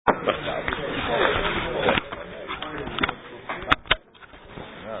No,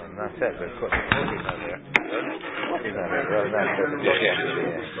 not that, but coffee's not there. Coffee's not there. Well, not that. Yeah.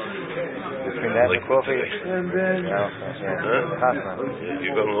 Between that and the coffee, no.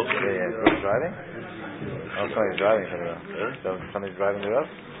 You going home? Yeah. Who's driving? Oh, somebody's driving for the road. So somebody's driving the road?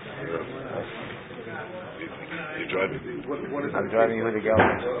 You're driving? I'm driving you with the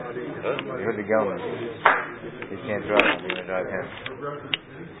Gelman. You with the Gelman. You can't drive. I'm going to drive him.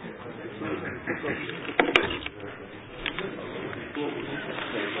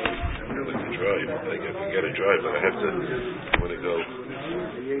 Drive. I can get a drive, but I have to. I want to go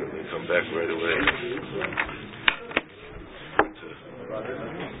and come back right away.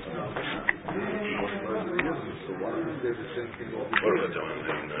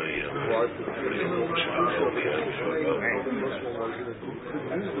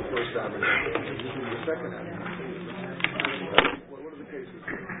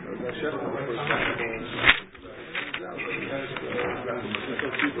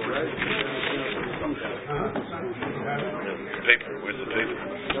 Paper, where's the paper?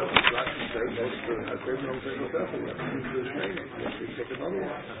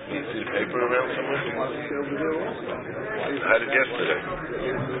 You see the paper around somewhere? I had it yesterday.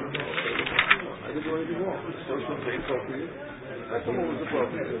 I didn't do anything wrong. First one came to you. That's what was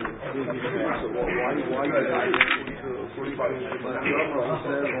appropriate. So why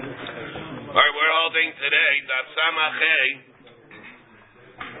Alright, we're holding today Daf Samachay.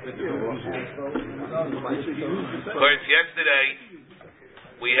 Of course, yesterday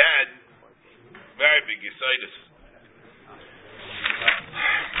we had very big Yesodis,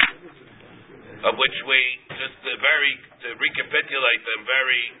 of which we just to recapitulate them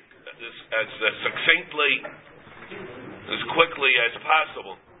as succinctly, as quickly as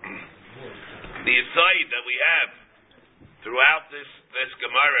possible. The Yesod that we have throughout this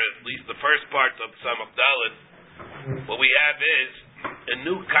Gemara, at least the first part of Samach Dalet, what we have is a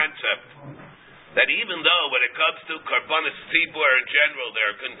new concept that even though when it comes to Karbanis Tzibur in general,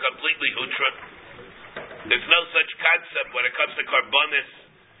 they're completely hutra. There's no such concept when it comes to Karbanis.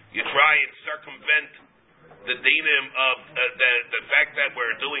 You try and circumvent the dinim of the fact that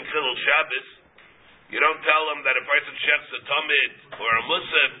we're doing Chilul Shabbos. You don't tell them that a person shechs a Tamid or a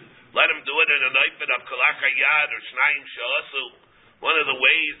Musaf, let him do it in a nifid of Kalach Hayad or Shnayim Sha'asu, one of the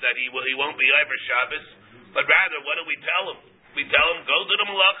ways that he won't be over Shabbos. But rather, what do we tell him? We tell him, go do the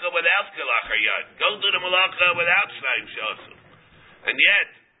malacha without Kalach Hayad. Go do the malacha without Shnayim Sha'asu. And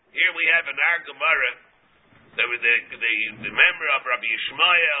yet, here we have in our Gemara, the member of Rabbi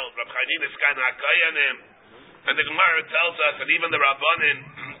Yishmael, Rabbi Chaninus Kan HaKayanim, and the Gemara tells us, and even the Rabbanin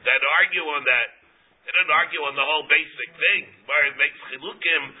that argue on that, they don't argue on the whole basic thing. Where it makes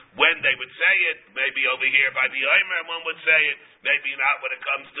chilukim when they would say it. Maybe over here by the Omer one would say it. Maybe not when it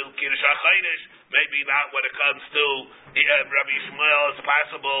comes to Kiddush HaChodesh. Maybe not when it comes to Rabbi Yishmael. It's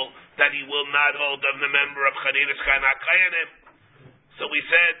possible that he will not hold them the member of Chaninus Kan HaKayanim. So we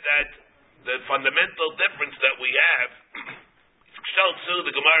said that the fundamental difference that we have shown to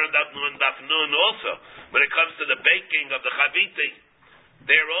the Gemara and Daf Nun also when it comes to the baking of the Chaviti.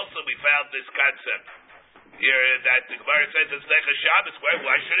 There also we found this concept here that the Gemara says it's Deicha Shabbos.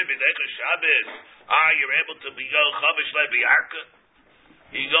 Why should it be Deicha Shabbos? You're able to go Chavish Le'Biarka.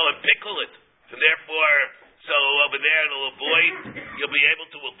 You go and pickle it, and therefore, so over there you'll be able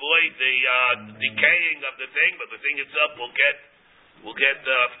to avoid the decaying of the thing, but the thing itself will get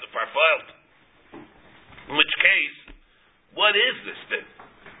parfiled. In which case, what is this thing?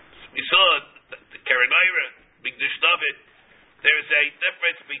 We saw the Karanaira, Big Dish David. There's a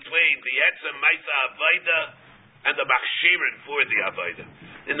difference between the Etzem Maisa Avaida and the Machshirin for the Avaida.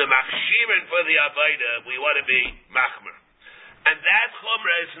 In the Machshirin for the Avaida, we want to be Machmer. And that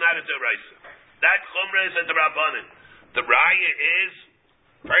Chumrah is not a Deraisa. That Chumrah is a Derabanan. The Raya is,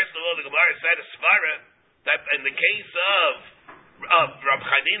 first of all, the Gemara said a Svara, that in the case of Rab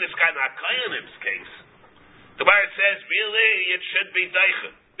Chaninus Kan HaKayanim's case, the Gemara says, really, it should be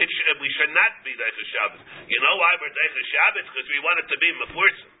Deicha. We should not be Deicha Shabbos. You know why we're Deicha Shabbos? Because we want it to be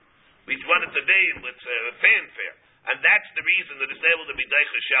Mefursim. We want it to be with fanfare. And that's the reason that it's able to be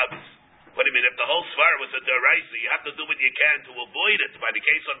Deicha Shabbos. What do you mean? If the whole Svara was a Deraisa, you have to do what you can to avoid it. By the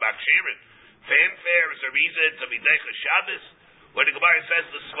case of Machshirin, fanfare is a reason to be Deicha Shabbos. When the Gemara says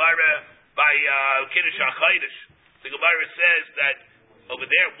the Svara by Kiddush HaChodesh, the Gemara says that over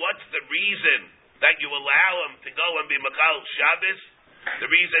there, what's the reason that you allow him to go and be Makal Shabbos? The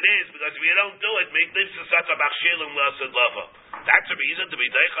reason is because if you don't do it, that's a reason to be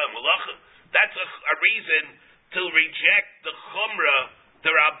Deicha Malacha. That's a reason to reject the Chumrah,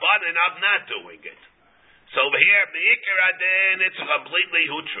 the Rabbanan of not doing it. So over here, Me'ikar Adin, it's completely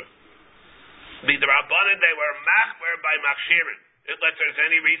hutra. The Rabbanan, they were machmer by machshirin. Unless there's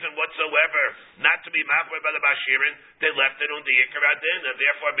any reason whatsoever not to be machmer by the machshirin, they left it on the Ikar Adin, and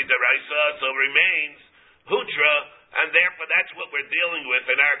therefore B'daraisa, so remains hutra, and therefore that's what we're dealing with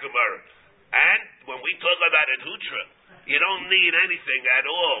in our Gemara. And when we talk about it hutra, you don't need anything at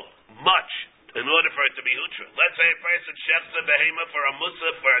all, much, in order for it to be hutra. Let's say a person shechs a behema for a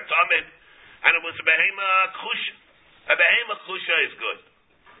musaf, for a tamid, and it was a behema kusha. A behema kusha is good.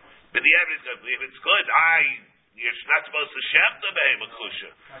 But the evidence is if it's good, you're not supposed to shech the behema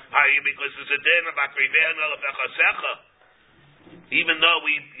kusha. Because there's a din of akriveh no lefechasecha. Even though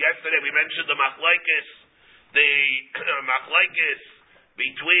yesterday we mentioned the machlokes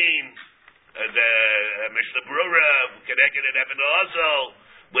between the Mishnah Brura, connected at Eben Ozel,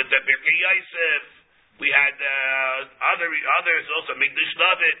 with the Birkei Yosef, we had others also, Mikdash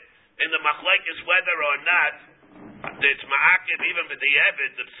David, in the machlokes whether or not it's ma'akiv even with the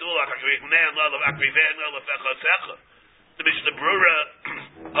Evid, the Psul, the Mishnah Brura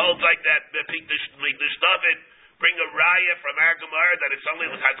holds like that, Mikdash David, bring a raya from our Gemara that it's only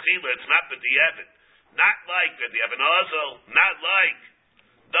l'chatchila, it's not with the Evid. Not like the Eben Ozel, not like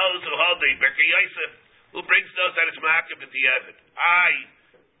those who hold the Birkei Yosef, who brings those that it's ma'akiv with the Evid.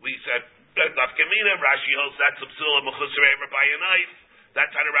 We said, Nafkamina, Rashi holds that's a psula mechusrei by a knife.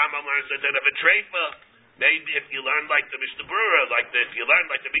 That's how the Rambam learns the din of a treifa. Maybe if you learn like the Mishnah Brura, if you learn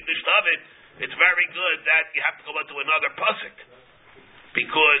like the Mikdash David, it's very good that you have to go into another pasuk.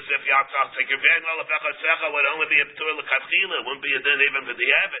 Because if you have to take your van all of Echasecha, would only be a p'tur l'katchila, it wouldn't be a din even for the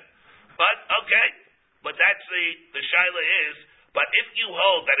Evid. But, okay. But that's the shaila is, but if you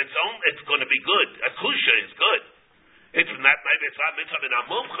hold that it's going to be good, a kusha is good. Maybe it's not mitzvah in a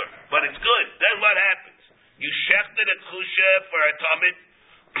mumcher, but it's good. Then what happens? You shechted a kusha for a tamid,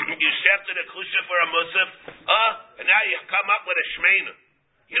 you shechted a kusha for a musaf, and now you come up with a shmeina.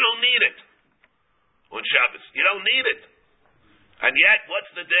 You don't need it on Shabbos. You don't need it. And yet, what's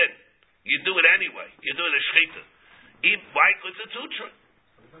the din? You do it anyway. You do it a shechita. Why? Because it's utra.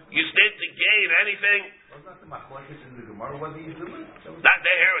 You stand to gain anything. Not the machlokes in the Gemara, whether you do it. Not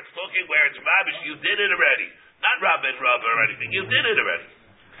there, it's talking where it's mabish. You did it already. Not Rabbi or anything. You did it already.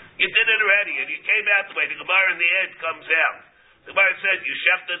 You did it already, and you came out the way. The Gemara in the end comes out. The Gemara says you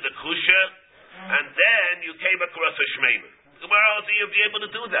shefted the kusha, and then you came across a shmeina. The Gemara also you'll be able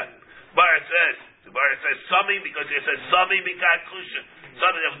to do that. The Gemara says sami because it says sami mikat kusha.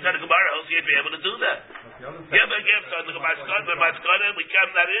 Sami the Gemara also you'd be able to do that. Give so the Maskana we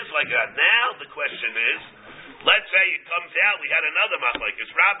come that is like that. Now the question is, let's say it comes out we had another machlokes,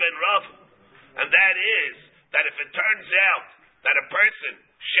 Rabbi and Rav, and that is that if it turns out that a person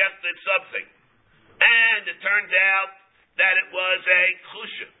shefted something, and it turned out that it was a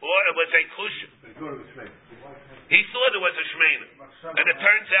kusha, or it was a kusha. He thought it was a shmeina, and it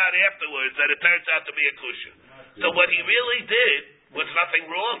turns out afterwards that it turns out to be a kusha. So what he really did was nothing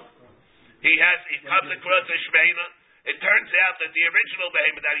wrong. He comes across a shmeina. It turns out that the original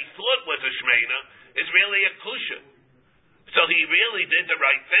behemoth that he thought was a shmeina is really a kusha. So he really did the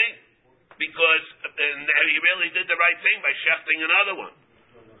right thing, because he really did the right thing by shechting another one.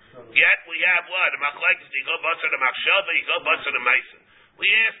 Yet we have what? A machlokes, you go bust on a machshava, you go bust on a maisa. We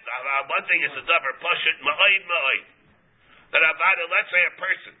asked, one thing is a davar pashut, ma'oid. That let's say a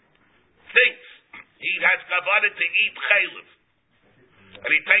person thinks he has kavana to eat chaylev, and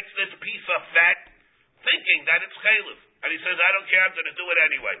he takes this piece of fat, thinking that it's chaylev, and he says, I don't care, I'm going to do it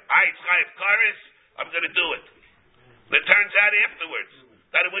anyway. It's chayiv karis, I'm going to do it. And it turns out afterwards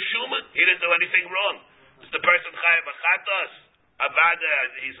that it was shuman. He didn't do anything wrong. Is the person chayiv achatos?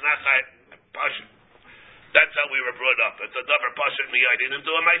 Avada, he's not chayiv pashut. That's how we were brought up. It's a davar pashut miyad. He didn't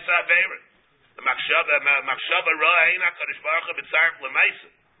do a ma'isa avera. The machshava ra ein HaKadosh Baruch Hu b'tzaref l'maisa.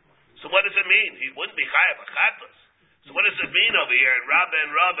 So what does it mean? He wouldn't be chayiv achatos. So what does it mean over here in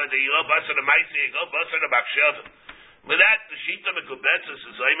Rabba, that you go bust on the maisa, you go bust on the machshava? With that, the shita mekubetzes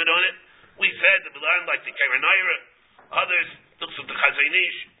is aimed on it. We said that we learned like the Kerenayra, others took some to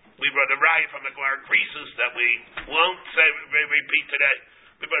Chazanish. We brought a raya from the Gemara Krisus that we won't repeat today.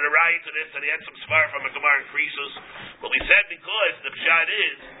 We brought a raya to this, and he had some svar from the Gemara Krisus. But we said because the pshat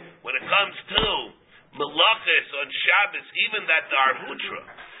is, when it comes to melachos on Shabbos, even that are hutra,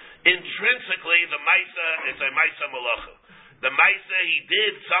 intrinsically the maisa is a maisa malacha. The maisa, he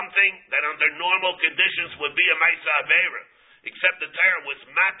did something that under normal conditions would be a maisa avera, except the Torah was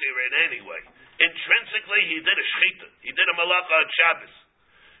matir in any way. Intrinsically, he did a shechita. He did a malacha on Shabbos.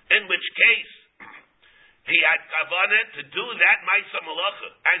 In which case, he had kavanah to do that Maisa Malacha,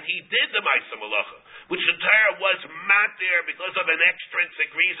 and he did the Maisa Malacha, which the Torah was matir because of an extrinsic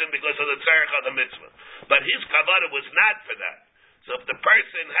reason, because of the tzarech of the mitzvah. But his kavanah was not for that. So if the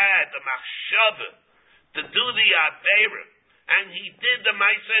person had the machshava to do the aveira, and he did the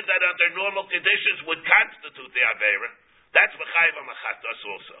Maisa that under normal conditions would constitute the aveira, that's Mechayev Machatas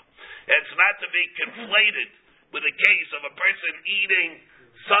also. It's not to be conflated with a case of a person eating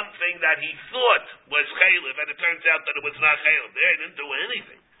something that he thought was chaylev, and it turns out that it was not chaylev. There, he didn't do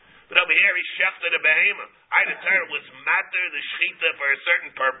anything. But over here, he shechted a behema. The Torah was matter the shechita for a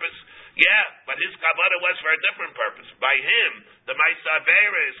certain purpose. Yeah, but his kavanah was for a different purpose. By him, the Maisa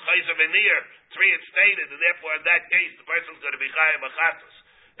Aveira is chayzer v'nir, reinstated, and therefore in that case, the person's going to be chayav achatos.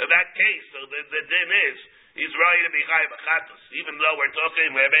 In that case, so the din is, he's right to be chayav achatos. Even though we're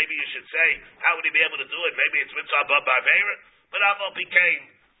talking where maybe you should say, how would he be able to do it? Maybe it's mitzvah above Aveira. But Aval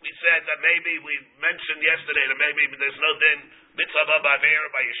became, we said that maybe, we mentioned yesterday that maybe there's no din mitzvah above Aveira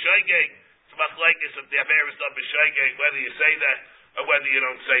by Yeshoigeg. It's machlekes if the Aveira is done b'shoigeg, whether you say that or whether you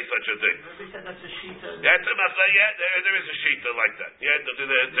don't say such a thing. Rabbi said that's a shita. There is a shita like that. Yeah,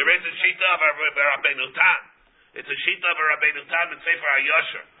 there is a shita of a Rabbeinu Tam. It's a shita of a Rabbeinu Tam in Sefer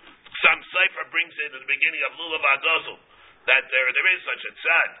HaYosher. Some Sefer brings in at the beginning of Lulav HaGozel that there is such a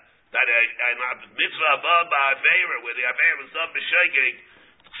tzad, that a mitzvah above Aveira, where the Aveira was done b'shoigeg,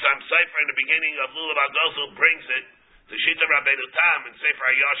 some Sefer in the beginning of Lulav HaGozel brings it, the shita of Rabbeinu Tam in Sefer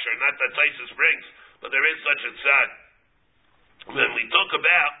HaYosher, not that Taisus brings, but there is such a tzad. When we talk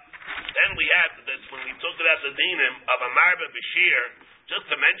about, then we have this, when we talk about the dinim of a marba b'shir, just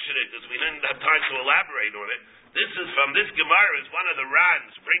to mention it, because we didn't have time to elaborate on it, this is from this Gemara, is one of the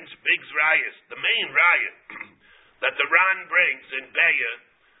Rans, brings big rayas, the main raya, that the Ran brings in Beya,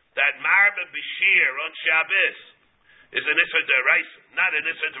 that marba b'shir on Shabbos is an Issa D'Oraisa, not an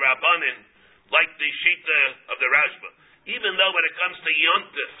Issa D'Rabbanan, like the Shita of the Rashba. Even though when it comes to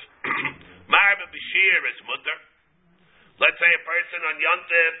Yontif, marba b'shir is mutter. Let's say a person on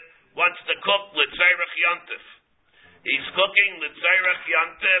Yontif wants to cook L'Tzerach Yontif. He's cooking L'Tzerach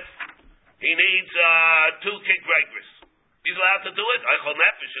Yontif. He needs 2 kikregris. He's allowed to do it. Eichel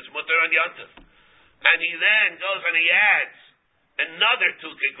Nefesh is mutter on Yontif. And he then goes and he adds another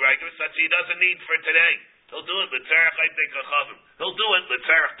 2 kikregris that he doesn't need for today. He'll do it L'Tzerach Eidei. He'll do it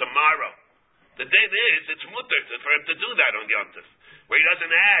L'Tzerach tomorrow. The din is, it's mutter for him to do that on Yontif, where he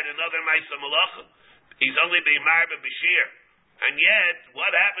doesn't add another Maisa Malacha. He's only being marba b'shir. And yet, what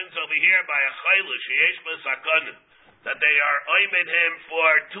happens over here by a chayla, sheyesh b'sakana, that they are oimid him for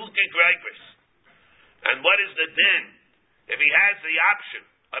 2 kikregris. And what is the din? If he has the option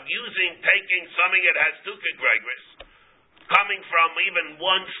of taking something that has 2 kikregris, coming from even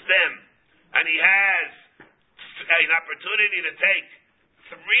one stem, and he has an opportunity to take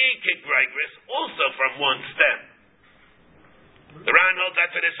 3 kikregris also from one stem. The Ran holds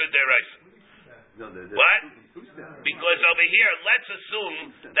that's an Issa D'Oraisa. What? Because over here, let's assume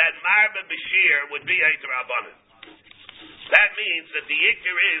that marba b'shir would be a D'Rabbanan. That means that the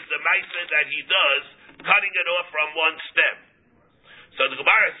ikar is the Maisa that he does, cutting it off from one stem. So the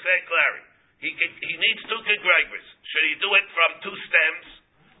Gemara said, Clary, he needs 2 kikregris. Should he do it from 2 stems,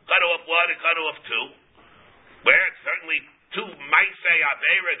 cut off 1 and cut off 2, where it's certainly 2 Maisei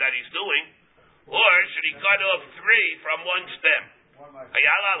Aveira that he's doing, or should he cut off 3 from 1 stem? What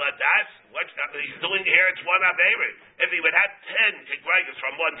he's doing here, it's 1 Aveira. If he would have 10 kikregis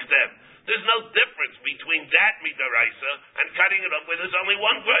from 1 stem, there's no difference between that midoraisa and cutting it up where there's only 1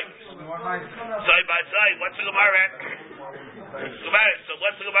 kikregis. Side by side, what's the Gemara? So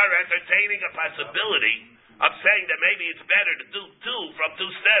what's the Gemara entertaining a possibility of saying that maybe it's better to do 2 from 2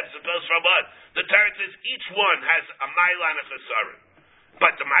 steps opposed from 1? The Torah says each one has a mile and a chesaron,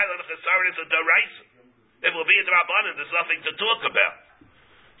 but the mile and a chesaron is a doraisa. It will be a D'Rabbanan, there's nothing to talk about.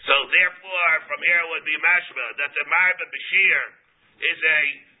 So therefore, from here it would be mashma, that the marba b'shir is a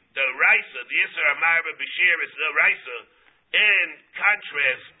doraisa, the Yisra of marba b'shir is doraisa, in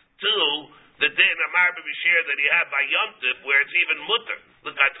contrast to the din of marba b'shir that you have by Yontif, where it's even mutter,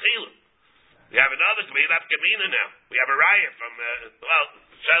 l'katchila. We have another, we have Kamina now. We have a raya from,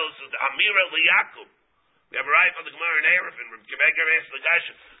 Shalos is the Amira L'Yakub. We have a raya from the Gemara in Erevin, from Kibbeker asked the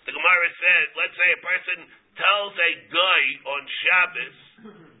Gasha. The Gemara said, let's say a person tells a guy on Shabbos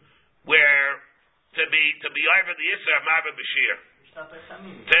where to be over the Yisra of Marba B'Shir.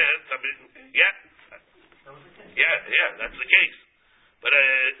 Yeah, that's the case. But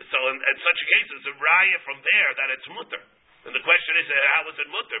so in such a case, it's a raya from there that it's mutter. And the question is, how is it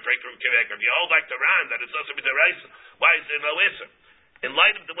mutter from Kibbeker? If you hold like the Ran that it's also b'deraisa, why is there no Isra? In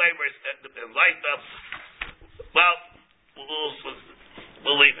light of the way we're, in light of,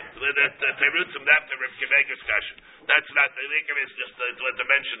 We'll leave it. The Terutzim after Reb Kiveger's kasha. That's not the Ikar is just to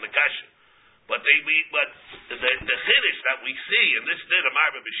mention the kasha. But the chiddush that we see, and this did a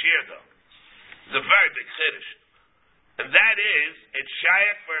Marba Bashir though, is a very big chiddush, and that is it's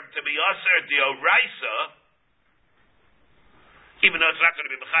shayach for him to be aser dioraisa, even though it's not going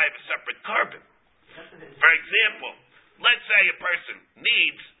to be mechayev a separate carbon. For example, let's say a person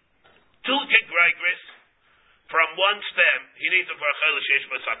needs 2 kigregris from one stem. He needs it for a chayla sheish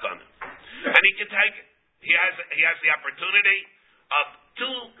b'sakana, and he can take it. He has the opportunity of 2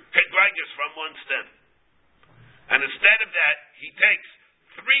 kigregris from one stem, and instead of that, he takes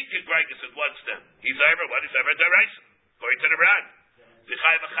 3 kigregis at one stem. He's over what? He's over deraisa, according to the Ran. Is he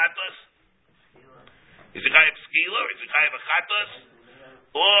chayev a chatos? Is he chayev skila, or is he chayev a chatos?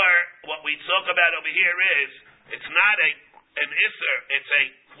 Or what we talk about over here is it's not an isser, it's a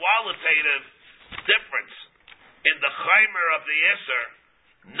qualitative difference in the chaimer of the isser,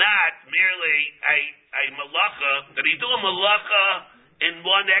 not merely a malacha. Did he do a malacha in 1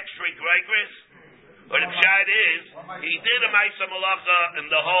 extra gregris? Or the pshat is, he did a ma'isa malacha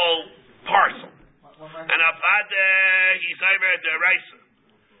in the whole parcel. And avada, he's over deraisa.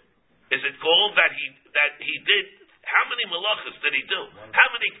 Is it called that he did? How many malachas did he do? How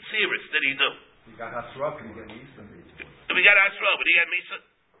many tziras did he do? He got hasra, and he got misa. We got hasra, but he had misa.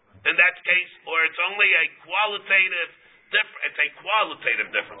 In that case, or it's only a qualitative difference. It's a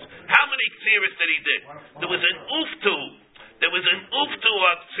qualitative difference. How many tziras did he do? There was an uftu. There was an uftu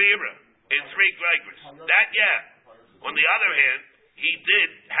of tzira in 3 gregris. That, yeah. On the other hand, he did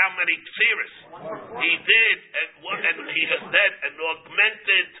how many tziras? He did, and he has said an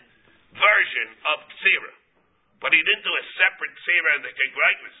augmented version of tzira. But he didn't do a separate tzira in the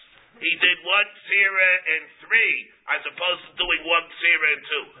gregris. He did 1 tzira in 3, as opposed to doing 1 tzira in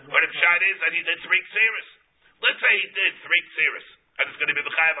 2. Or the pshat is that he did 3 tziras. Let's say he did 3 tziras, and it's going to be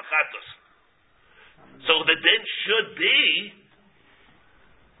b'chayev achatos. So the din should be,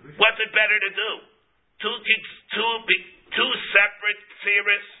 what's it better to do? 2 separate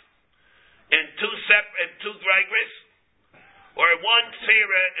tziras in 2 gregris, or 1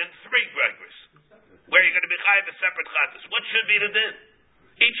 tzira in 3 gregris, where you're going to be chayev a separate chatos. What should be the din?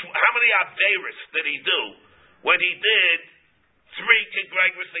 How many averis did he do when he did 3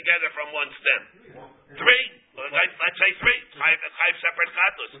 kigregris together from 1 stem? 3. Let's say 3. Chayev separate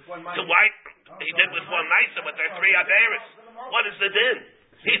chatos. So why he did with 1 ma'isa, but there are 3 averis? What is the din?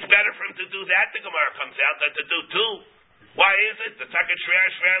 It's better for him to do that. The Gemara comes out than to do 2. Why is it? The second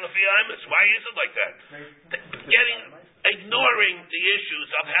shver lefi aimus. Why is it like that? Ignoring the issues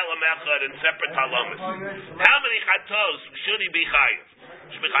of helam echad and separate halamas. How many chatos should he be chayev?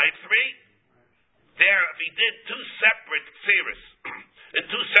 Should be chayev 3? There, if he did 2 separate tziras and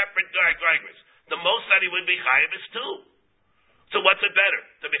 2 separate gregris, the most that he would be chayev is 2. So what's it better?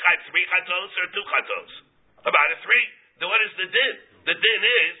 To be chayev 3 chatos or 2 chatos? About a 3. Then what is the din? The din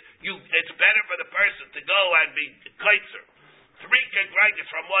is, it's better for the person to go and be kaitzer 3 kegregis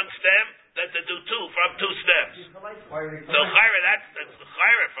from 1 stem than to do 2 from 2 stems. So chayra, that's the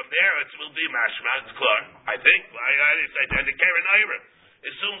chayra from there. It will be mashma. It's clear, I think. And the Keren Ira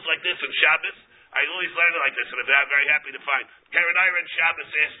assumes like this in Shabbos. I always learn it like this, and I'm very happy to find Keren Ira in Shabbos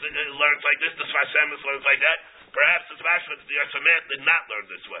learns like this. The Sfasemis learns like that. Perhaps the Mashma, the Yersamet did not learn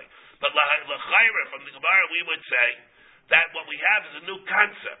this way. But the chayra from the Gemara, we would say that what we have is a new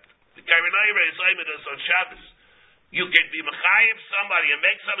concept. The Keren Ira is limited on Shabbos. You can be mechayev somebody and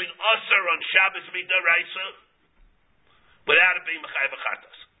make something usher on Shabbos midaraisa without it being mechayev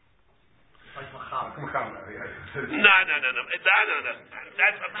achatos. No.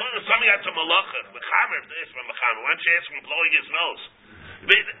 That's something that's a malacha. Mechamer this from mechamer. Why don't you ask him blowing his nose?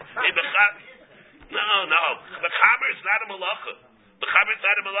 No. Mechamer is not a malacha. Mechamer is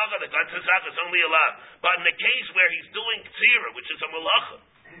not a malacha. The Gatzazach is only a law. But in the case where he's doing tzira, which is a malacha,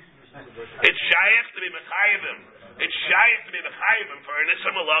 it's shayach to be mechayevim. It's shayach to be mechayevim for an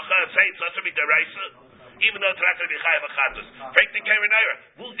issa malacha. Say it's not to be deraisa, even though it's not going to be chayev achatos. Break the Keren Ira.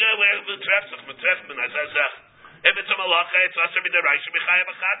 We'll go where the trefsach mitrefmen azazach. If it's a malacha, it's not to be deraisa, be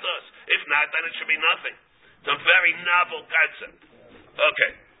chayev achatos. If not, then it should be nothing. It's a very novel concept.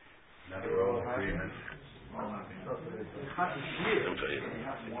 Okay.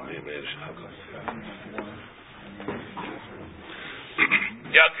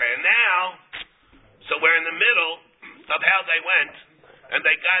 Okay, and now, so we're in the middle of how they went, and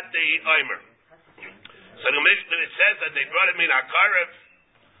they got the Omer. So the Mishnah, it says that they brought him in Akarev.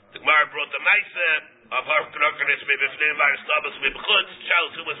 The Gemara brought the Maisa of our Krokenis Mibifnim, Varistabas Mibchutz,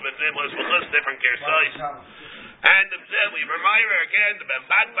 Charles who was Mibifnim, was Mibchutz, different Kersais. And we remind her again, the Ben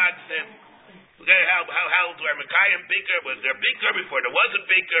Bagbag said, Okay, how were Mekayim Biker? Was there Biker before there wasn't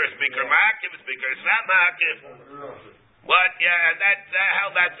Biker? Is Biker Ma'akiv? Is Biker is not Ma'akiv? What? Yeah, how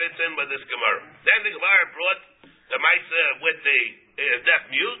that fits in with this Gemara. Then the Gemara brought the Maisa with the deaf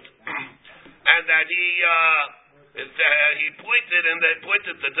mute, and that he pointed and they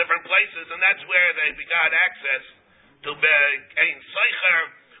pointed to different places, and that's where they got access to Ein Seicher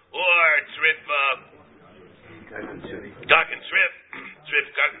or Tzrif, Gag and Tzrif,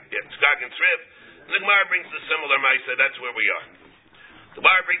 Gag and Tzrif. The Gemara brings the similar Maisa. That's where we are. The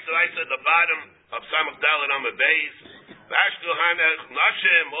Gemara brings the Maisa at the bottom of Samach Dalet Amud Beis. Vashku Hanach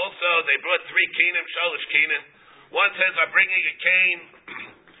Nashim. Also, they brought 3 kenim, Shalosh kenim. One says, I'm bringing a cane.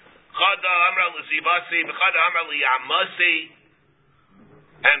 Chada Amra L'Zivasi, V'chada Amra L'Yamasi,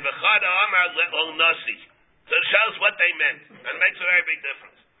 and V'chada Amra L'Olnasi. So it shows what they meant, and it makes a very big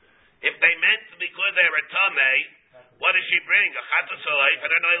difference. If they meant because they were Tamei, what does she bring? A Chata Soleif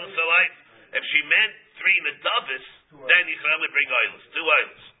and an Oil Soleif. If she meant 3 Nedavis, then you can only bring oils, 2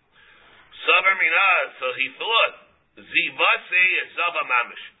 oils. Savar Minah, so he thought, Zivasi is Zava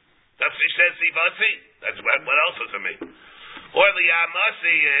Mamish. That's what he says, Zivasi. That's what else does it mean? Or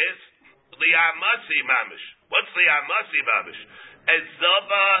Liyamasi is Liyamasi Mamish. What's Liyamasi Mamish? A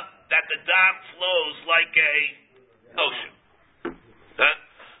Zava that the dam flows like a ocean.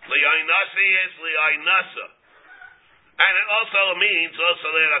 Liyainasi is Liyainasa. And it also means,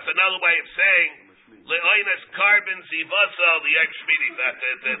 that's another way of saying, Liyainus carbon Zivasa Liyakshmini, that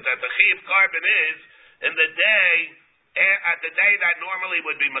the Chiv carbon is in the day, at the day that normally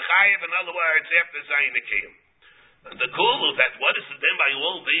would be Mechayev, in other words, after Zayin Nikiyim. The Kulu, that what is the din by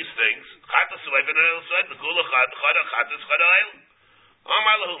all these things? Chatas Sulev and El said, the Kulu Chada Chatas Chadail.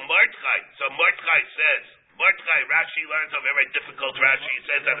 Amalahu Mordechai. So Mordechai says, Rashi learns a very difficult Rashi. He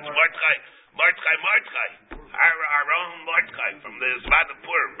says that it's Mordechai. Our own Mordechai from the Zvad of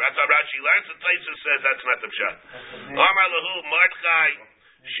Purim. That's how Rashi learns. The Taisus says that's not the pshat. Amalahu Mordechai.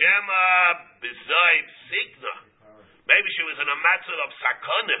 Shema B'Zayb Signa. Maybe she was in a matzah of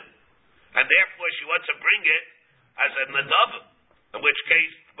Sakana, and therefore she wants to bring it as a Nadav, in which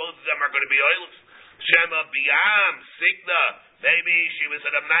case both of them are going to be oils. Shema B'Yam Signa. Maybe she was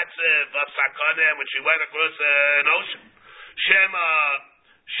in a matzah of Sakana when she went across an ocean. Shema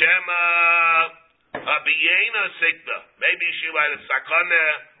B'Yena Signa. Maybe she was in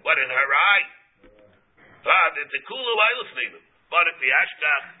Sakana, in her eye? The Kulu oils need them. But at the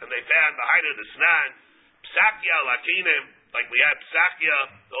Ashkach, and they found behind it the Snan, Psakya Lakinim, like we have Psakya,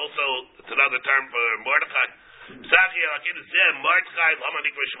 also it's another term for Mordechai. Psakya Lakinim, Zeh Mordechai,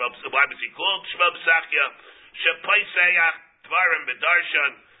 Lamanikva Shemab, why was he called Shemab Psakya? Shepaiseyach Tvarim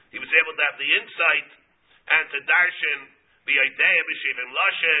B'Darshan, he was able to have the insight and to Darshan, B'Yodea B'Shivim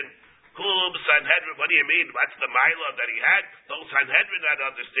Lashon, Kulu Sanhedrin, what do you mean? What's the Mila that he had? The whole Sanhedrin had to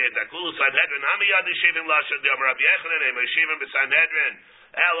understand that. Kulu Sanhedrin, Hamiyad Yeshivim Lashon, Yom Rabbi Yechanan, Yeshivim B'Sanhedrin,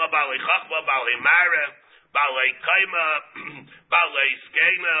 Ela B'alei Chachma, B'alei Mara, B'alei Kaima, B'alei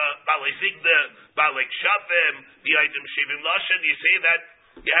Skena, B'alei Zigna, B'alei Kshafim, B'Yaidim Shivim Lashon. You see that?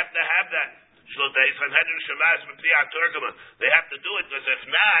 You have to have that. Shlotei Sanhedrin Shemas B'Piyat Turkama. They have to do it, because if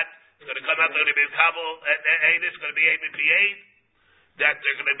not, it's going to come out, they're going to be Kabul, it's going to be 8 that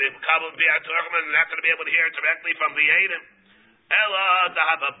they're going to be Kabul B'Piyat Turkama, and they're not going to be able to hear it directly from the Eidim. Ella, the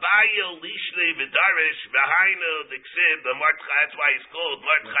Havabayil, Lishli, Vidarish, Behainu, the Ksib, the Mordechai, that's why he's called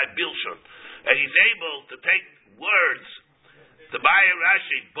Mordechai Bilshon. And he's able to take words, the Bayer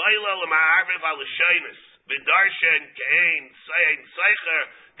Rashi, Boilo, Ma'arviv, Al-Shainis, Vidarshan, Kain, Sayin, Seicher,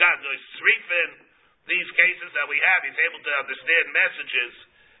 Gadoy, Srifin, these cases that we have, he's able to understand messages,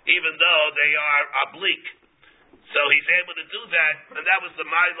 even though they are oblique. So he's able to do that, and that was the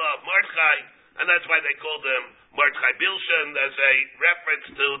Mila of Mordechai, and that's why they called him Mordechai Bilshon, as a reference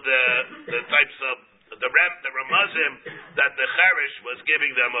to the types of the Ramazim that the Cherish was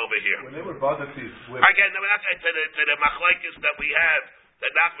giving them over here. When they were Badatis, again, we're not to the machlokes that we have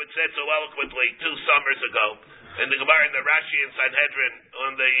that Nachman said so eloquently 2 summers ago in the Gemara in the Rashi and Sanhedrin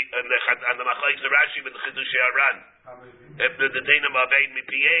on the machlokes the Rashi with the Chidushei Aran, the dinim of Eid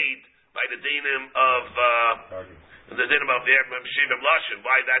Mipied by the dinim of Shivim Lashon,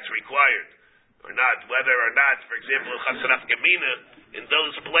 why that's required or not, whether or not, for example, Chasaraf Gemina, in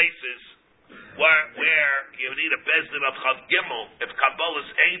those places where you need a bezdin of Chav Gimel, if Kabbalah's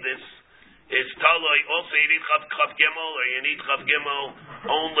Eidis is Taloi, also you need Chav Gimel, or you need Chav Gimel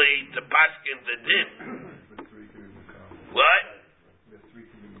only to paskin the din. What?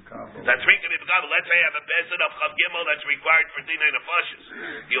 That's three can be Mekabel. Let's say you have a bezdin of Chav Gimel that's required for Dinei Nefashis.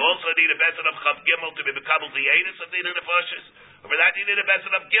 You also need a bezdin of Chav Gimel to be Mekabel the Eidis of Dinei Nefashis. For that you need a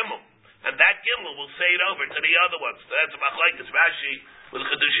bezdin of Gimel. And that Gimel will say it over to the other ones. That's a machlokes Rashi with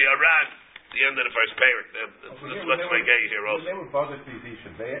Chidushei Aran the end of the first parak. Let's make A here also. When they were bothered to these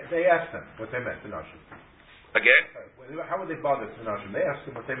issues, they asked them what they meant, Menachos. Again? How were they bothered, Menachos? They asked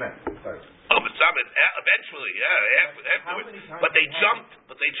them what they meant. Oh, but eventually, afterwards. But they jumped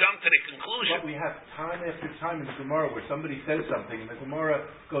to the conclusion. But we have time after time in the Gemara where somebody says something and the Gemara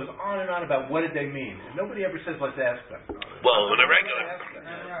goes on and on about what did they mean. And nobody ever says, let's ask them. Well, in a regular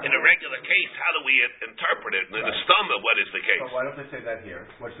case, how do we interpret it? In the stomach, what is the case? So why don't they say that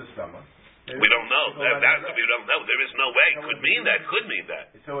here? What's the stomach? We don't know. We don't know. There is no way. Could mean that.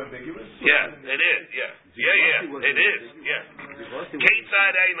 It's so ambiguous? Yeah, it is. Yeah. It is. Yeah. Kate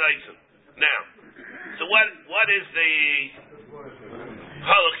side A Nice. Now, so what is the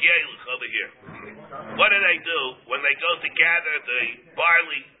halach yelich over here? What do they do when they go to gather the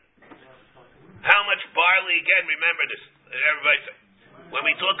barley? How much barley? Again, remember this. Everybody say, when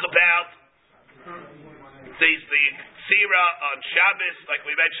we talk about the tzira on Shabbos, like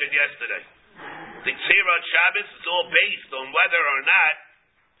we mentioned yesterday, the tzira on Shabbos is all based on whether or not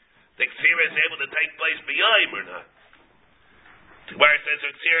the tzira is able to take place b'yayim or not. Where it says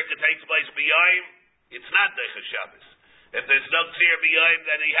a tzira can take place b'yayim, it's not deicha Shabbos. If there's no tzira b'yayim,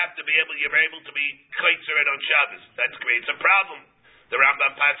 then you're able to be kaitzer it on Shabbos. That creates a problem. The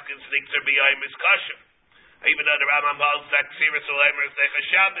Rambam Paskins thinks tzira b'yayim is kosher, even though the Rambam holds that tzira soleimer is deicha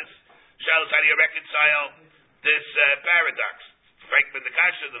Shabbos. Shabbos, how do you reconcile this paradox? Frankman the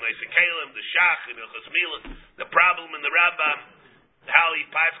Kasha, the Neisikalim, the Shach, and the Chosmila. The problem in the Rambam, how he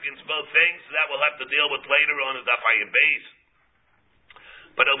paskins both things, that we'll have to deal with later on in Daf Ayin Beis.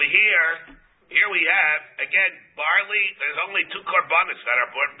 But over here we have, again, barley. There's only 2 korbanos that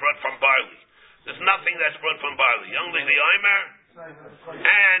are brought from barley. There's nothing that's brought from barley. Only the Omer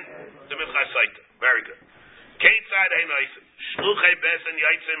and the Minchasaita. Very good. Ketzad Einaisim. Shluchei Besen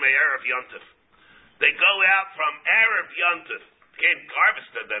Yaitzim Erev Yontif. They go out from Erev Yontif. Can't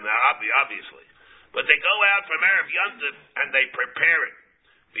harvest it then, obviously. But they go out from Erev Yontif and they prepare it.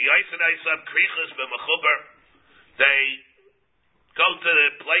 They go to the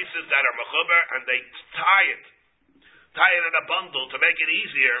places that are mechuber and they tie it in a bundle to make it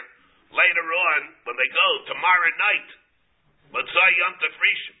easier later on when they go tomorrow night, Motzai Yontif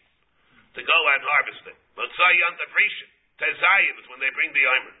Rishon, to go and harvest it. Motzai Yontif Rishon, Tezayim is when they bring the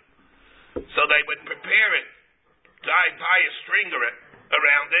Omer. So they would prepare it, tie a string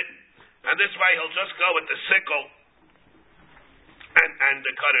around it, and this way he'll just go with the sickle and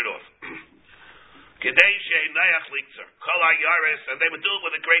cut it off. And they would do it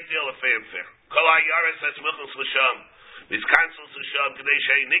with a great deal of fanfare. We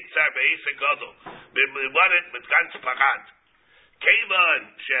want it with ganz parat.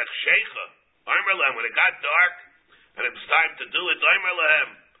 When it got dark and it was time to do it,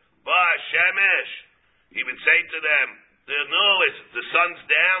 he would say to them, the sun's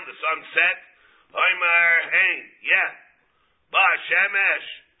down, the sun's set.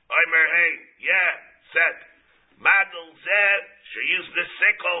 Set. Madel zeh, she used this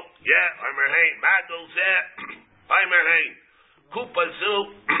sickle, Madel zeh, Kupa zu,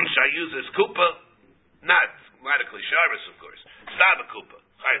 she uses kupa, not radically Shabbos, of course. Stava kupa.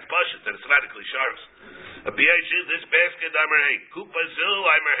 It's Pashut, that it's radically Shabbos. This basket, Kupa zu,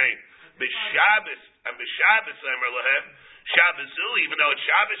 B'Shabbos, and B'Shabbos, Shabbos zu, even though it's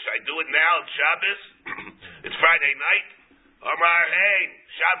Shabbos, I do it now, it's Shabbos, it's Friday night,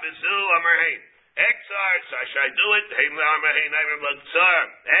 Shabbos zu, Exar, should I do it?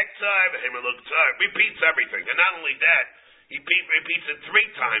 Repeats everything. And not only that, he repeats it 3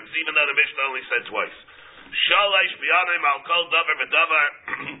 times, even though the Mishnah only said twice. Shalish biyanim al kol davar v'davar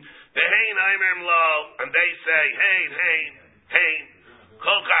v'hein aimer lo, and they say, hein,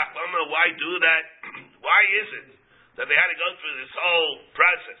 kol kach, I don't know why do that. Why is it that they had to go through this whole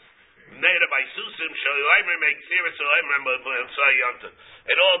process? And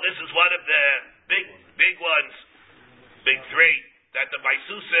all this is one of the big ones, big 3, that the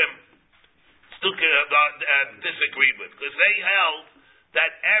Baisusim disagreed with, because they held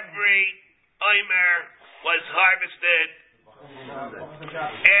that every Omer was harvested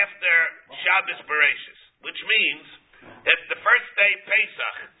after Shabbos Bereshis, which means if the first day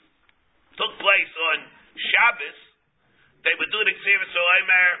Pesach took place on Shabbos, they would do the Ksiris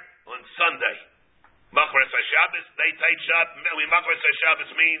Omer on Sunday. Machras HaShabbos, they take Shabbos. Machras HaShabbos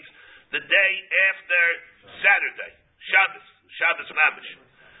means the day after Saturday. Shabbos Mamish.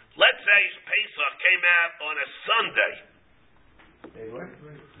 Let's say Pesach came out on a Sunday.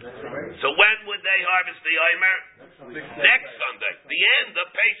 So when would they harvest the Omer? Next Sunday, the end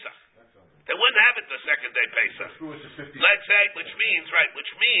of Pesach. They wouldn't have it the second day Pesach. Let's say, which means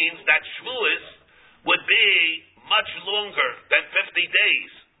that Shavuos would be much longer than 50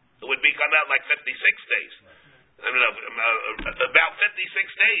 days. it would come out like 56 days. I don't know, about 56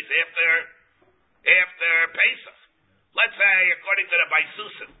 days after Pesach. Let's say, according to the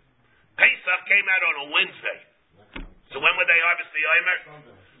Baisusim, Pesach came out on a Wednesday. So when would they harvest the Omer?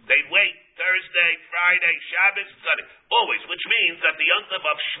 They'd wait Thursday, Friday, Shabbos, Sunday. Always, which means that the Yontav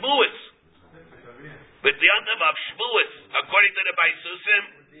of Shmuas, but the Yontav of Shmuas, according to the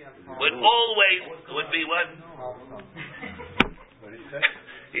Baisusim, would be what?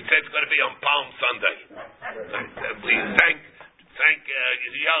 He said it's going to be on Palm Sunday. Please thank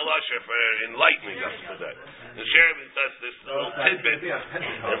Yal Usher for enlightening us to that. And sharing with us this little tidbit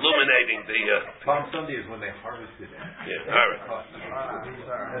illuminating the... Palm Sunday is when they harvested it. Yeah, all right.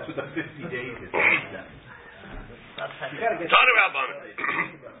 That's what the 50 days is. Tana Rabbanan.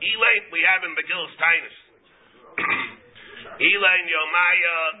 Elaine, we have in Megillus Tainus. Elaine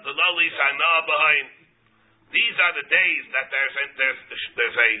Yomaya, the Lolis Hana behind. These are the days that there's a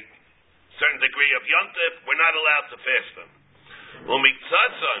certain degree of yontif. We're not allowed to fast them.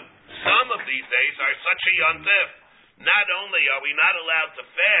 Some of these days are such a yontif. Not only are we not allowed to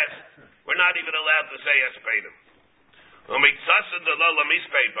fast, we're not even allowed to say espedim. The Lola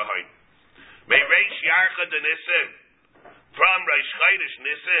Misped behind. May Reish Yarcha de Nisim from Reish Chodesh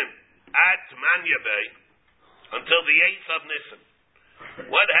Nisim at Manya Bay until the 8th of Nisim.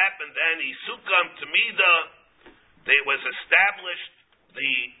 What happened then? Isukam Tamida. There was established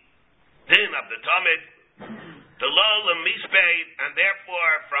the din of the Tamid, the Lol and Misped, and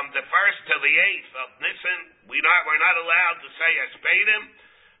therefore from the 1st to the 8th of Nisan, we're not allowed to say Espedim,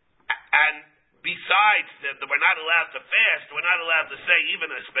 and besides that we're not allowed to fast, we're not allowed to say even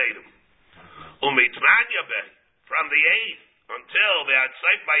Espedim. Umitmanya Bey, from the 8th until the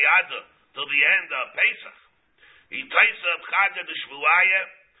Atzayt Bayada, till the end of Pesach. Itaisa Chada de Shvuaya,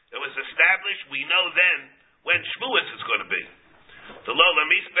 it was established, we know then when Shvuas is going to be. The Lola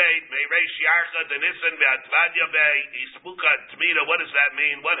Misped, Meireish Yarcha, the Nisan, Ve'atvadya Bey, Ispuka, Tmida, what does that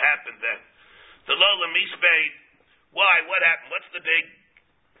mean? What happened then? The Lola Misped, why? What happened? What's the big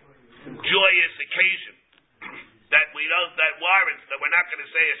joyous occasion that warrants that we're not going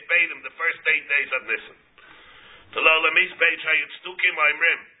to say Espedim the first 8 days of Nisan? The Lola Misped, Shayit Stukim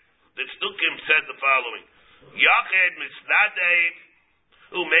Aimrim, the Stukim said the following, Yached Misnadev,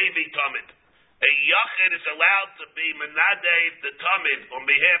 who may be Tamid. A Yachid is allowed to be Menadev the Tamid on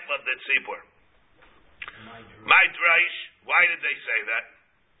behalf of the Tzibur. My Draish, why did they say that?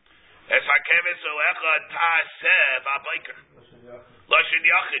 Es hakeves oecha ta'aseh v'abayker. Lashon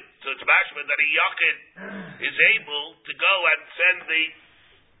Yachid. So it's mashma that a Yachid is able to go and send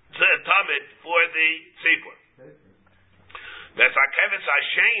the Tamid for the Tzibur. Es hakeves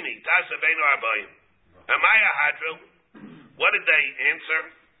hasheni ta'aseh beinu arbayim. Amaya Hadru, what did they answer?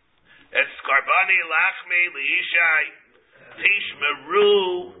 Es karbani lachmi liishai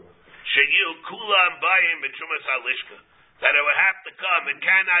tishmeru sheyu kulam bayim b'trumas halishka. That it would have to come, it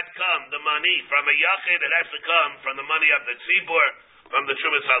cannot come, the money from a yachid, it has to come from the money of the tzibur, from the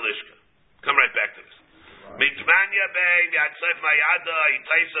trumas halishka. Come right back to this. Mitmanya bein yatzef mayada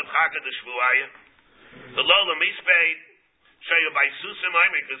yitaisav chaka de shvuaya. The lola misped sheyu by susim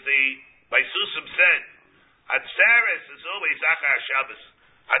aimer, because the by susim said Atzeres is always achar Shabbos.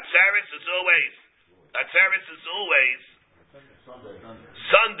 Atzeres is always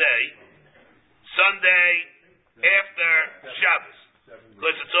Sunday after Shabbos.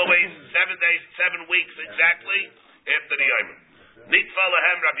 Because it's always 7 days, 7 weeks exactly after the Yom. Nitfa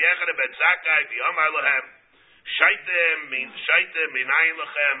lahem Rabbi Yechonah ben Zakkai v'yomar lahem shaitem minayin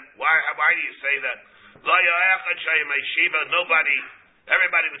lachem. Why do you say that? Lo ya'echad shayim yeshiva.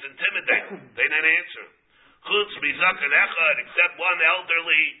 Everybody was intimidated. They didn't answer. Chutz mizaken echad, except one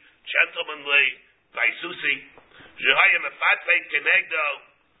elderly, gentlemanly, Vaisusi, Jehayim Efatfeit Kenegdo,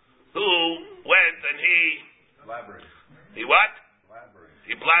 who went and he blabbered. He what? Blabbered.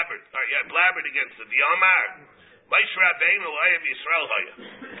 He blabbered. Blabbered against it. The Omar. Moshe Rabbeinu Ayim Yisrael Haya.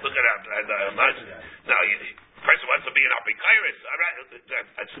 Look at that. Now, person wants to be an Apikairis.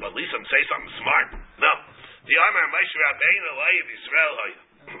 At least say something smart. No. The Omar Moshe Rabbeinu Ayim Yisrael Haya.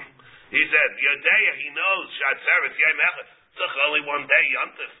 He said, Yodeya, he knows, Shatzeres, Yom Echad. Took only 1 day,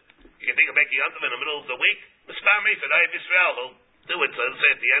 Yontif. You can think of making Yontif in the middle of the week. The Spami said, Ayim Yisrael, he'll do it, so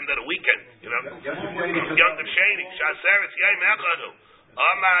say at the end of the weekend, Yontif Sheni, Shatzeres, Yom Echad.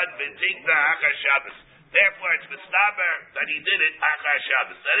 Amad V'tikta Achar Shabbos. Therefore, it's Mistaber that he did it Achar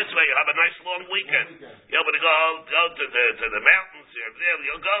Shabbos. So this way, you'll have a nice long weekend. You're able to go to the mountains.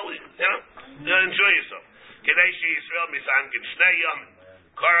 You'll go, you'll enjoy yourself. Kadeshi Yisrael Misankin Shnei Yom.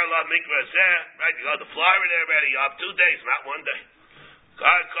 Karla Mikra Zeh, right? You go to Florida already. You have 2 days, not 1 day.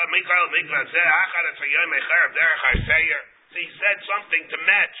 Karla Mikra Zeh, Achar Tzayom Echarev Derech HaSeir. So he said something to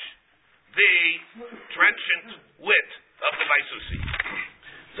match the trenchant wit of the Vaisusi.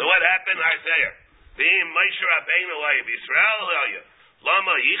 So what happened? Isaiah. V'im Moshe Rabbeinu Layev Yisrael Layev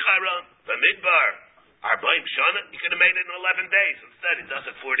Lama Yichara V'Midbar Arbaim Shana. He could have made it in 11 days. Instead, he does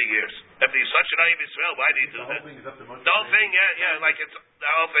it 40 years. If he's such an Layev Yisrael, why do you do that? The whole thing, like the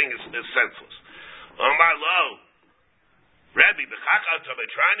whole thing is senseless. Omar Lo, Rabbi B'Chachal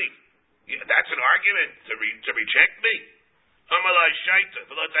Tametrani. That's an argument to reject me. Omar Lo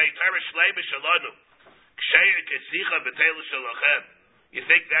Shaita V'Lo Ta'itarish Leiba Shalanu Ksheir Kesicha B'Teilu Shalachem. You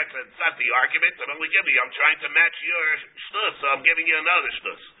think that's not the argument? I'm trying to match your shtus, so I'm giving you another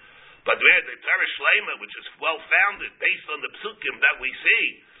shtus. But where the Torah Shlema, which is well-founded, based on the psukim that we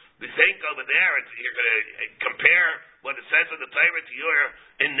see, we think over there, you're going to compare what it says in the Torah to your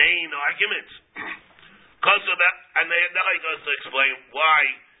inane arguments. Because of that, and now he goes to explain why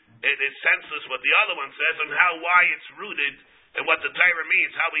it is senseless what the other one says, and why it's rooted in what the Torah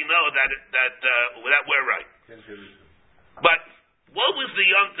means, how we know that we're right. But what was the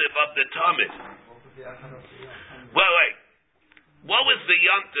yontif of the Talmud? Wait. What was the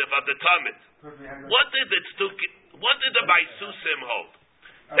yontif of the Talmud? What did the Baisusim hold?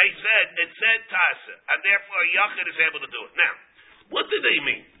 They said it said Tasa, and therefore Yachid is able to do it. Now, what did they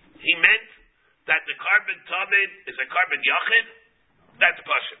mean? He meant that the carbon Talmud is a carbon Yachid. That's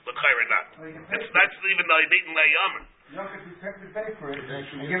Pasha, but Chayra not. That's even though he didn't lay Yomer.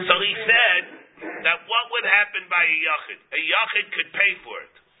 So he said that what would happen by a Yachid? A Yachid could pay for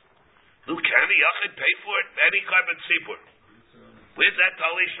it. Who can a Yachid pay for it? Any carbon Tzibur. Where's that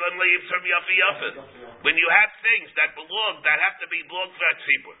Talish Lan Leib from Yafi Yafa? When you have things that have to belong to that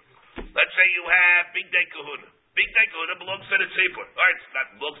Tzibur. Let's say you have Big Day Kahuna. Big Day Kahuna belongs to the Tzibur. Alright,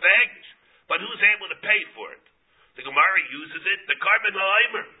 that belongs to Hegdish. But who's able to pay for it? The Gemara uses it, the carbon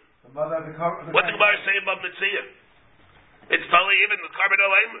Ha'aimer. What's the Gemara saying about Mitzvah? It's totally even the carbon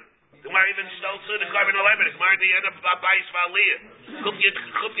Ha'aimer. The Gemara even stole to the carbon Ha'aimer. The Gemara at the end of Bayis V'aliyah. Kuf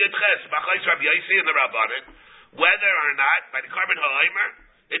Yed Ches, B'chais Rabbi Yossi and the Rabbanan. Whether or not, by the carbon Ha'aimer,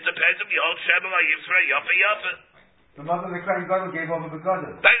 it depends if you hold Shem Ala Yisrael Yafa Yafa. The mother of the Kohen Gadol gave over the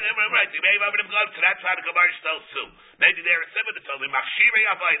Gadol. Right, they gave over the Gadol, so that's how the Gemara stole too. Maybe they're a similar to me, Machshirei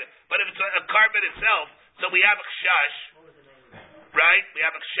Avaida. But if it's a carbon itself, so we have a Kshash, right? We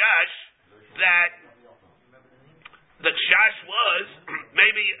have a Kshash that the Kshash was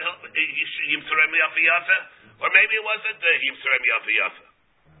maybe Yimsurem Yafa Yafa, or maybe it wasn't the Yimsurem Yafa Yafa,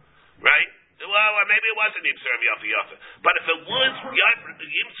 right? Well, or maybe it wasn't Yimsurem Yafa Yafa. But if it was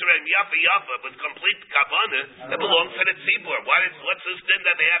Yimsurem Yafa Yafa with complete Kavanah, it belongs to the Tzibur. What's this thing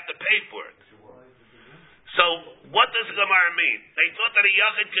that they have to pay for it? So, what does the Gemara mean? They thought that a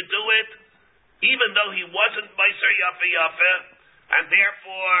Yachid could do it, even though he wasn't Meiser Yafa Yafa, and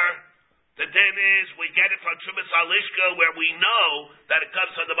therefore the din is we get it from Trumas Halishka, where we know that it comes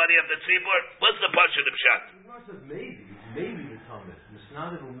from the money of the Tzibur. What's the punch of the pshat? Maybe the Talmud.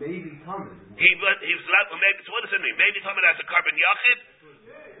 Misnad will maybe Talmud. He was maybe. So what does it mean? Maybe Talmud as a carbon Yachid,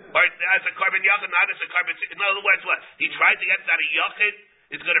 or as a carbon Yachid, not as a carbon. In other words, what he tried to get that a Yachid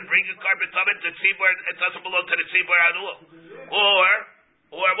is going to bring a carbon Talmud to Tzibur. It doesn't belong to the Tzibur at all, or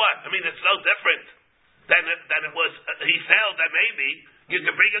what? I mean, it's no different than it was. He held that maybe you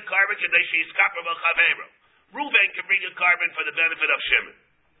can bring a carbon kadesh yiskapar b'chavero. Reuven can bring a carbon for the benefit of Shimon,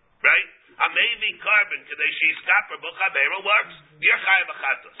 right? A maybe carbon kadesh yiskapar b'chavero works. You're chayav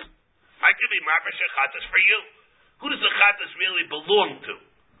b'chatos. I can be mafresh chatos for you. Who does the chatos really belong to?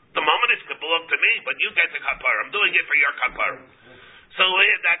 The moment it could belong to me, but you get the kapara. I'm doing it for your kapara. So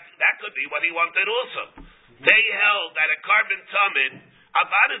that could be what he wanted also. They held that a carbon tamid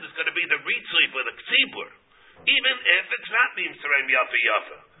about it is going to be the ritzui for the tzibur, even if it's not being Serem Yafa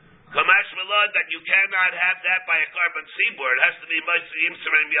Yafa. Kamash Milad, that you cannot have that by a carbon tzibur, it has to be Mosheim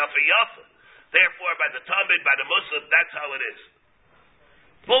Serem Yafa Yafa. Therefore, by the Talmud, by the Muslim, that's how it is.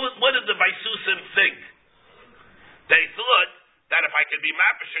 What did the Vaisusim think? They thought that if I could be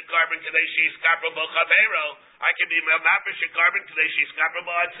Mapish carbon Kadeshi Skapra Bo Chavero, I could be Mapish carbon Kadeshi Skapra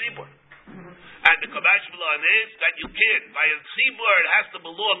Bo Tzibur. And the Kamash Milad is that you can't. By a tzibur, it has to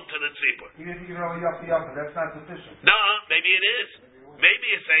belong to the tzibur. Even if you know Yafa, that's not sufficient. No, maybe it is. Maybe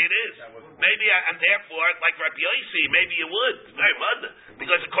you say it is. Maybe, and therefore, like Rabbi Yossi, maybe you would. Very much.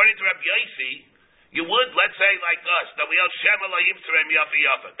 Because according to Rabbi Yossi, you would, let's say like us, that we have Shem Elohim Tzurem Yafa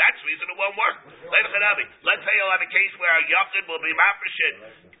Yafa. That's the reason it won't work. Let's say you'll have a case where a Yachid will be Mafreshit,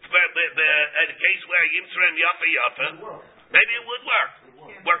 in a case where Yim Tzurem Yafa Yafa, maybe it would work.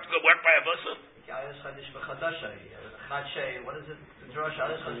 Could work by a Muslim. What is it?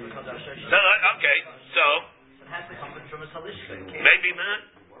 Okay, so it has to come from Trumas Halishka. Maybe not.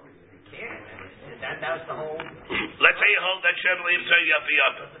 It can't. That was the whole. Let's say you hold that Shem Leim Tzar Yafi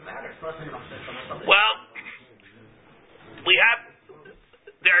Yafa. Doesn't matter. It's supposed to come from. Well,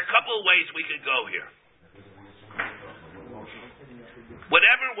 there are a couple of ways we could go here.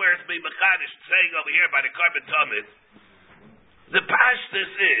 Whatever words be Mechadish saying over here by the Karban Tamid, the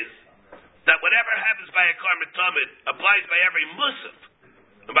pashtus is that whatever happens by a Karban Tamid applies by every Musaf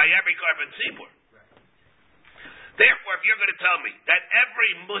and by every Karban Tzibur. Therefore, if you're going to tell me that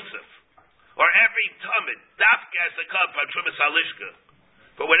every Musaf or every Tamid dafka has to come from Trumas Halishka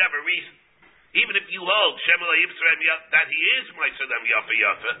for whatever reason, even if you hold Shem Yisrael that he is Meiser them Yafa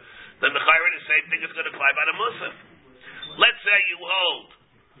Yafa, then the Chayrin, the same thing is going to apply by the Musaf. Let's say you hold,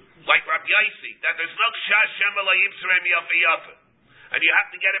 like Rabbi Yaisi, that there's no Shash Shem Yisrael Yafa Yafa, and you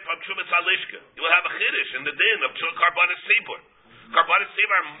have to get it from Trumas Halishka. You will have a Chiddush in the din of Karbanis Tzibur. Karbanis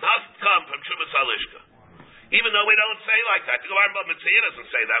Tzibur must come from Trumas Halishka. Even though we don't say like that. The Gemara Bava Metzia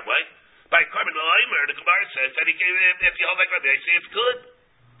doesn't say that way. By Karban Leimer, the Gemara says that if you hold like Rabbi Yaisi, it's good.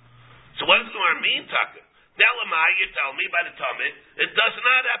 So what does the Gemara mean, Taka? Delamai, you tell me by the Talmud, it does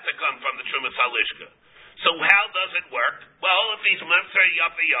not have to come from the Trumas Halishka. So how does it work? Well, if he's Mamser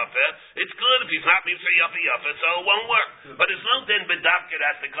Yafa Yafa, it's good. If he's not Mamser Yafa Yafa, so it won't work. But there's no din bedavka that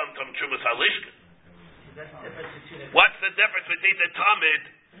has to come from Trumas Halishka. What's the difference between the Talmud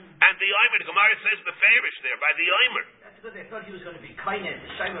and the Omer? The Gemara says the Farish there by the Omer. That's because they thought he was going to be Kainet. The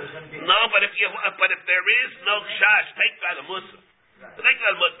Shema was going to be. No, but if there is no Shash, take by the Musaf. Take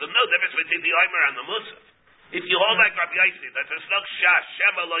by the Musaf. No difference between the Omer and the Musaf. If you hold like Rabbi Yaisi, that there's no Shash,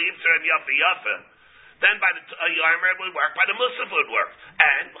 Shema lo Yimtzerem Yafa Yafa, then by the Omer it would work, by the Musaf it would work,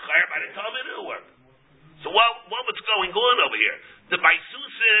 and by the Talmud it would work. So what was going on over here? The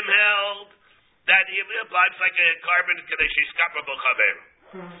Baisusim held that he applies like a carbon kadeshi skapa b'chaveru.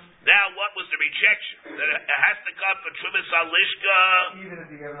 Now, what was the rejection? That it has to come from Trumas Halishka,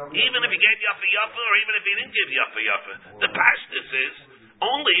 even if he gave Yafa Yafa, or even if he didn't give Yafa Yafa. The pashtus is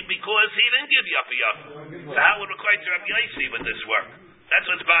only because he didn't give Yafa Yafa. So how would it occur to Rabbi Yaisi with this work? That's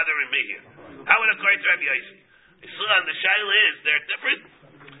what's bothering me here. How would it occur to Rabbi Yaisi? And the shaila is there are different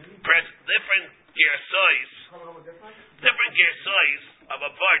gersois of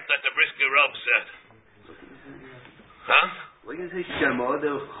a part that the Brisker Rob said. Huh? What do you say Shema?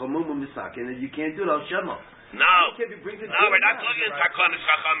 The Chamum Misakin, and you can't do it on Shema. No, we're not talking in Takonis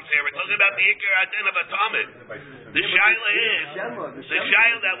Chachams here. We're talking about the Iker Adin of a Talmud. The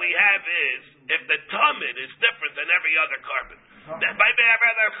shaila that we have is if the Talmud is different than every other carbon. Then by every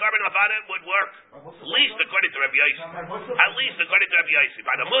other carbon of it would work. At least according to Rabbi Yaisi.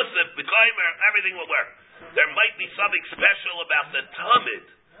 By the Musaf, the Kaimer, everything will work. There might be something special about the Talmud.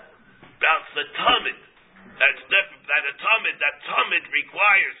 That's different. That Talmud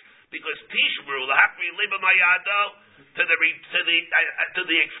requires, because Tishbru lahakri liba mayado to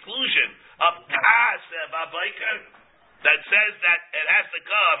the exclusion of Ta'aseh V'Abayker, that says that it has to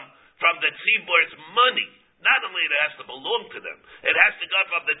come from the Tzibur's money. Not only it has to belong to them, it has to come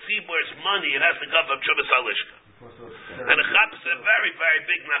from the Tzibur's money. It has to come from Trumas Halishka. And the Chap is a very, very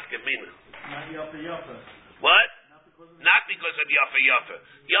big nafkamina. What? Not because of Yafa Yafa.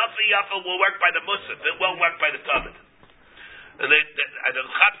 Yafa Yafa will work by the Musaf. It won't work by the Talmud. And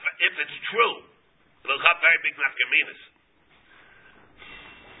if it's true, it'll have very big nafkaminas.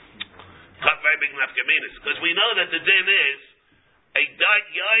 Because we know that the din is a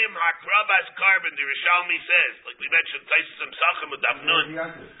Yayim Hakrabas carbon, the Rishalmi says, like we mentioned, Taisus Sachem with Dafnun,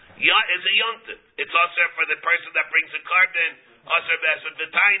 is a yontif. It's also for the person that brings a carbon, also Besed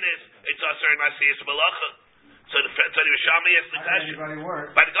V'Tainis, it's also in Asiyas Malacha. So the Rishalmi asks the question.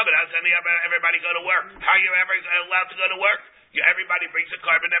 By the government, how does everybody go to work? How are you ever allowed to go to work? Everybody brings a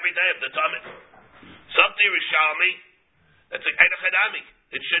carbon every day of the Talmud. Something Rishalmi, it's a kind of chadami.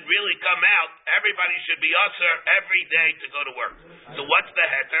 It should really come out. Everybody should be usher every day to go to work. So what's the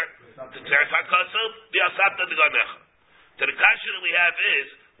heter? To the question that we have is,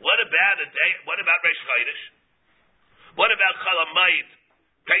 what about a day? What about Reish Chodesh? What about Chalamayit,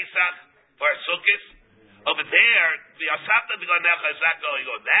 Pesach, or Sukkot? Over there, the Asapta D'Gonecha is not going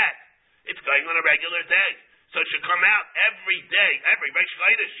on that. It's going on a regular day. So it should come out every day. Every Reish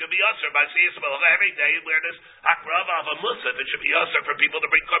Chodesh should be usher by Siyas Malacha every day where there's Hakrava of a Musaf. It should be usher for people to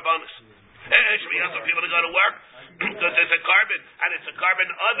bring karbanos. It should be usher for people to go to work because there's a carbon, and it's a carbon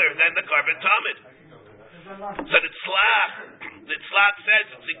other than the carbon Talmud. So the Tzlach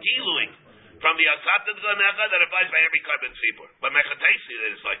says it's a giluing from the Asapta D'Gonecha that applies by every carbon tzibur. But Mechatesi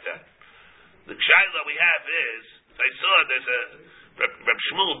it is like that. The child that we have is, I saw there's a Reb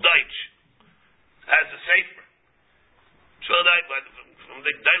Shmuel Deutsch has a sefer. But from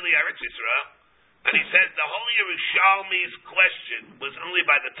the daily Eretz Yisrael, And he says the whole Yerushalmi's question was only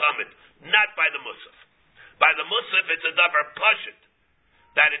by the Talmud, not by the Musaf. By the Musaf, it's a davar pashut,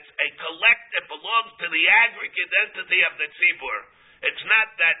 that it's a it belongs to the aggregate entity of the tzibur. It's not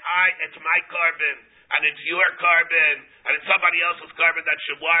that it's my carbon, and it's your carbon, and it's somebody else's carbon that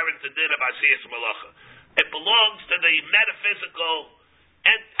should warrant the din of Asiyas Malacha. It belongs to the metaphysical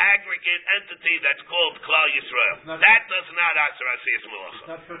aggregate entity that's called Klal Yisrael. That does not answer Asiyas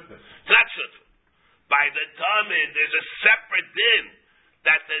Malacha. It's not shutfah. By the Talmud, there's a separate din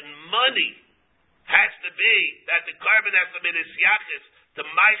that the money has to be, that the carbon has to be this yachis to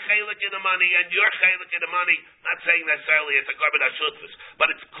my chelik in the money and your chelik in the money. Not saying necessarily it's a carbon of shutfus, but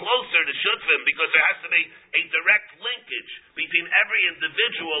it's closer to shutfim because there has to be a direct linkage between every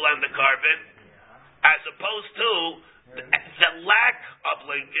individual and the carbon, as opposed to the lack of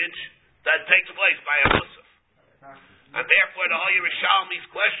linkage that takes place by a musaf. And therefore, the whole Yerushalmi's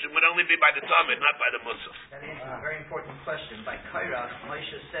question would only be by the Talmud, not by the Musaf. That answers a very important question. By Kairach,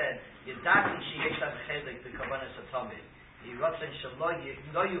 Moshe said, "Yedati sheyesh chelik b'kavanas haTalmid. Yiratzon shelo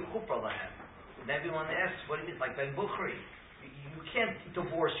yuchupra lahem." And everyone asks, "What is it like Ben Bukhari? You can't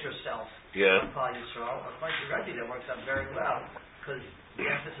divorce yourself from Klal Yisrael." According to Rebbe, that works out very well because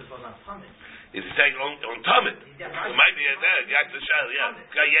the emphasis was on Talmud. He's saying on Talmud. It might be there. You have to show,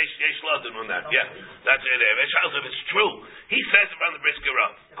 Yesh Lodin on that. Yeah, that's it. If it's true, he says it from the Brisker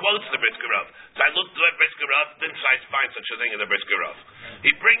Rav, quotes the Brisker Rav. So I looked at Brisker Rav, didn't find such a thing in the Brisker Rav.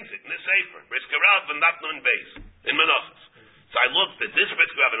 He brings it in the Sefer, Brisker Rav and not Nun Beis in Menachos. So I looked at this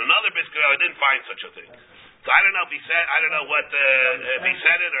Brisker Rav and another Brisker Rav, I didn't find such a thing. So I don't know if he said, if he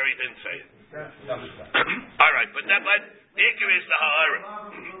said it or he didn't say it. All right, but the Iker is the Ha'ara.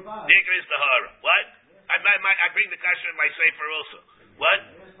 The Iker is the Ha'ara. What? I bring the kasha in my sefer also. What?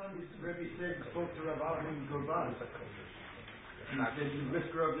 Rabbi said he spoke to Rav Avram Gurban. He said you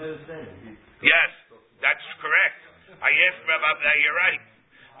risk Rav understanding. Yes, that's correct. I asked Rav Avram, you're right.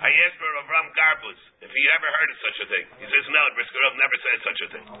 I asked Rav Avram Garbuz if he ever heard of such a thing. He says no, Brisker Rav never said such a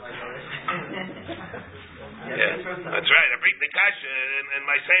thing. Yeah, that's right. I bring the kasha in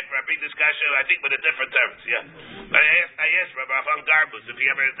my sefer. I bring this kasha, I think, with a different terms. Yeah, but I asked Rabbi Avram Garbuz if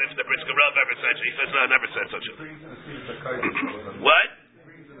the Brisker Rav ever said. He says no, never said such a thing. What?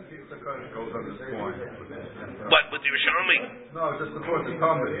 What with the Yerushalmi? No, just supports the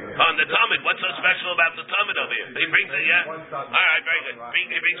Talmud. On the Talmud, what's so special about the Talmud over here? He brings it, yeah. All right, very good.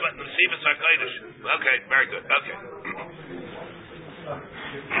 He brings what the Sivas HaKodesh. Okay, very good. Okay.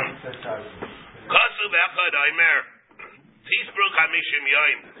 Kasu v'echad Omer, Tisbru Chamishim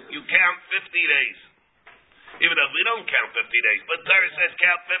Yoim. You count 50 days. Even though we don't count 50 days, but Torah says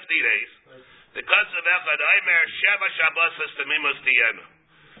count 50 days. The Kasu v'echad Omer, Sheva Shabbos Tamimos Tiyena.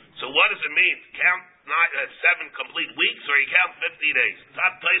 So what does it mean? Count 7 complete weeks, or you count 50 days?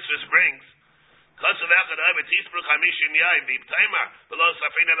 Top Tosfos brings Kasu v'echad Omer, Tisbru Chamishim Yoim. V'Ptaimar below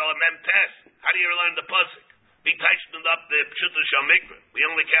Safina Al Mem Tes. How do you learn the pasuk? We tightened up the Pshuta Shal Mikra. We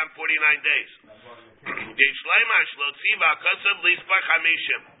only count 49 days. The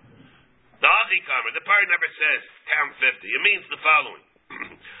Achikamer, the part never says count 50. It means the following.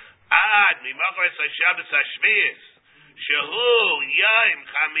 Ad mimachos Shabbos Hashvius shehu yaim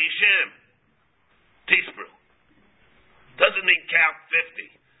chamishim tisbru. Doesn't mean count 50.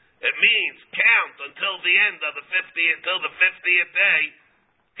 It means count until the end of the 50th day.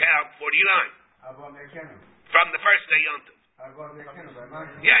 Count 49. From the first day Yontif. Well,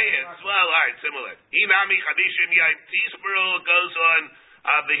 all right, similar. Inami Chavishim Yaim Tisbru goes on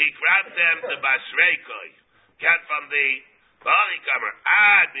V'hikratem to Basreikoi. Count from the Ba'arikamer.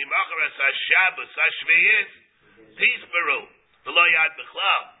 Ad Mimacharas HaShabbos HaShviyis Tisbru V'lo Yad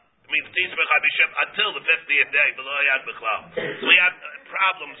B'chlal. It means Tisbru Chavishim until the 50th day V'lo Yad B'chlal. So we have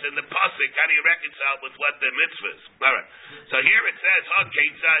problems in the pasuk. How do you reconcile with what the mitzvah is? All right. So here it says,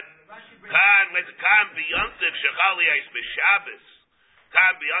 Ketzad Kan b'yontiv shechaliyos b'Shabbos.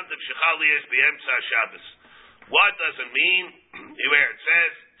 Kan b'yontiv shechaliyos b'emtza Shabbos. What does it mean? Where it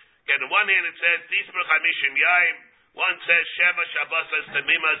says, on the one hand it says Tisbru Chamishim Yaim. One says Sheva Shabbos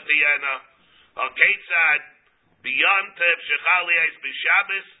Tamimas Tiyena. Ketzad b'yontiv shechaliyos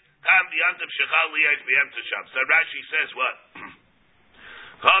b'Shabbos. Kan b'yontiv shechaliyos b'emtza Shabbos. So Rashi says what?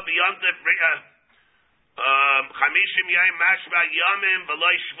 Ka b'yontiv Chamishim Yaim Mashva Yamim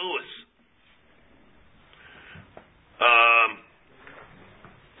V'loy Shvuos.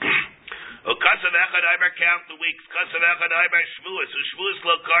 Kasav Echad Iber count the weeks. Kasav Echad Iber Shvuos. U'Shvuos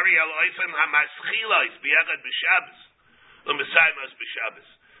lo kari al oisem hamaschilos b'Echad b'Shabbos. U'Mesayimos b'Shabbos.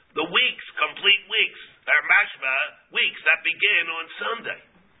 The weeks, complete weeks, are mashma weeks that begin on Sunday.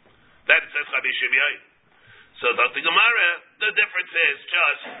 That it says Chamishim Yaim. So the Gemara, the difference is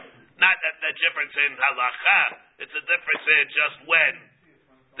just Not a difference in halacha. It's a difference in just when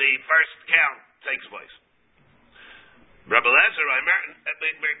the first count takes place. Rabbi Lezer,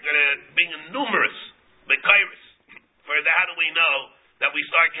 we're going to be numerous mekayris. For that, how do we know that we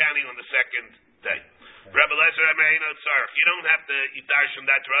start counting on the second day? Rabbi Lezer, you don't have to dash from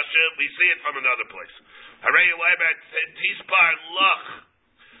that drasha. We see it from another place. Tispar lach.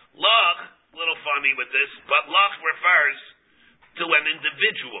 Lach, a little funny with this, but lach refers to an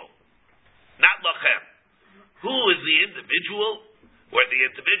individual, not lachem. Who is the individual, or the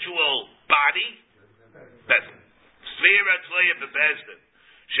individual body? Bezdin. Svira tzleya bebezdin.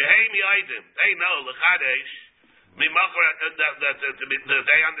 Shehem yaidim. They know l'chadesh. They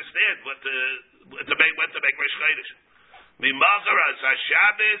understand when to make Rosh Chodesh. Mimacharas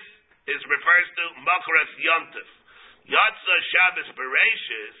HaShabbos refers to Macharas Yontif. Yatza Shabbos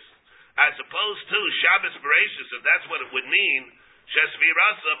Bereshis, as opposed to Shabbos Bereshis, if that's what it would mean,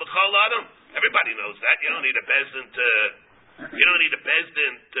 Shesvirasa B'chol Adam. Everybody knows that. You don't need a bezdin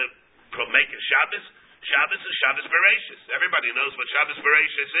to make a Shabbos. Shabbos is Shabbos Bereshis. Everybody knows what Shabbos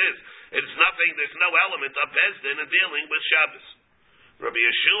Bereshis is. It's nothing, there's no element of bezdin in dealing with Shabbos. Rabbi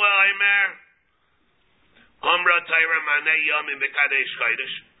Yeshua Aimer, Omra Taira Manei Yomim B'Kadesh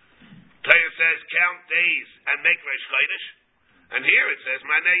Chodesh. Taira says, count days and make Rosh Chodesh. And here it says,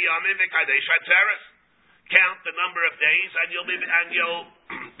 Manei Yomim B'Kadesh Hatzeres. Count the number of days and you'll be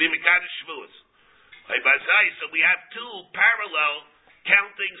Mekadesh Shavuos. So we have two parallel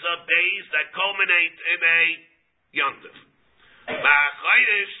countings of days that culminate in a Yontif.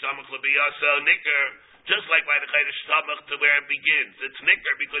 Just like by the Chodesh Samach to where it begins. It's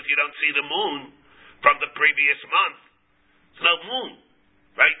Nicker because you don't see the moon from the previous month. It's no moon.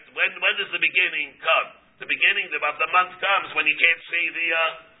 Right? When does the beginning come? The beginning of the month comes when you can't see the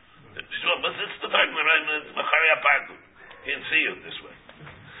can't see it this way.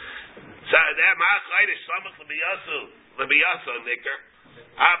 So there Chodesh Samach L'Biyaso Nicker.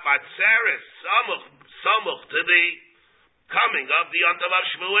 Abatzeres Samuch to the coming of the Yontif of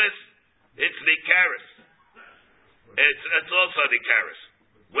Shavuos. It's the Karis. It's also the Karis.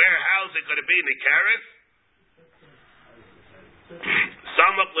 How is it going to be the Karis?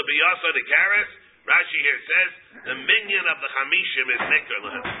 Samuch L'Biyaso the Karis. Rashi here says the minion of the Chamishim is Nicker.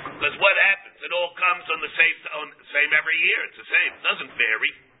 Because what happens? It all comes on the same every year. It's the same. It doesn't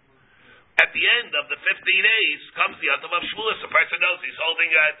vary. At the end of the 50 days comes the Yontif of Shavuos. The person knows he's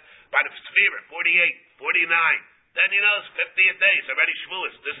holding it by the Sefira, 48, 49. Then he knows 50th day is already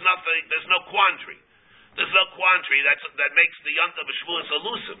Shavuos. There's no quandary. There's no quandary that makes the Yontif of Shavuos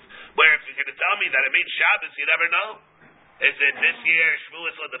elusive. Where if you're going to tell me that it means Shabbos, you never know. Is it this year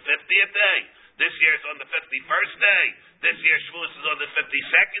Shavuos on the 50th day? This year is on the 51st day. This year Shavuos is on the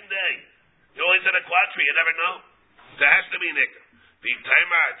 52nd day. You're always in a quandary, you never know. So it has to be Nicker. If you're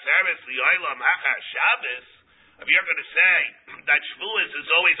going to say that Shavuos is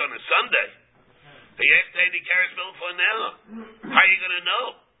always on a Sunday, how are you going to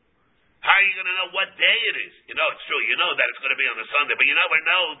know? How are you going to know what day it is? You know, it's true. You know that it's going to be on a Sunday, but you never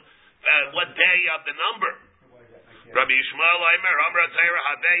know what day of the number. Rabbi Yishmael Omer, Amra Teira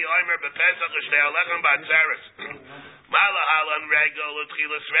Habei Omer, Bepesach L'Shtei Alechem B'Atzeres. Malahalan Regel,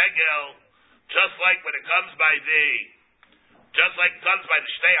 Utchilas Regel. Just like when it comes by the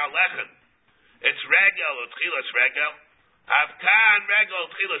Shtei Alechem, it's Regel, Utchilas Regel. Avkan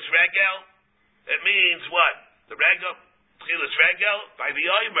Regel, Utchilas Regel. It means what? The Regel, Utchilas Regel, by the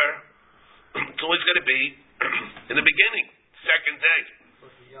Omer, it's always going to be in the beginning, second day.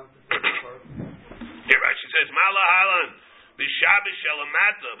 Here Rashi says, Malahalan, B'Shabbos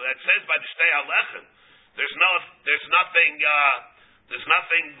Shelamata, that says by the Shtei Alechem. There's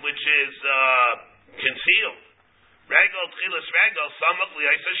nothing which is concealed. Regel, Tchilas Regel, Samach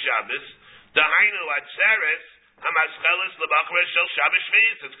L'Yisa Shabbos, Dahainu Atzeres, Hamascheles L'Bachres Shel Shabbos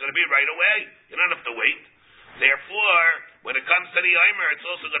Shvius. It's going to be right away. You don't have to wait. Therefore, when it comes to the Omer, it's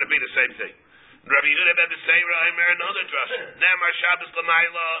also going to be the same thing. Rabbi Yehuda ben Beseira Omer, another drush. Nemar Shabbos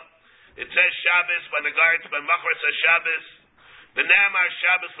L'Mayla. It says Shabbos when the guards by Machar says Shabbos. The Nemar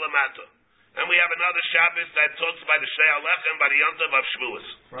Shabbos L'Mata. And we have another Shabbos that talks by the Shtei Alechem, by the Yontif of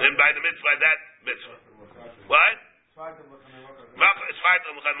Shavuos, and by the mitzvah, that mitzvah. What?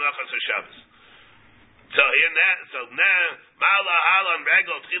 Shabbos. So here now, Mala Halan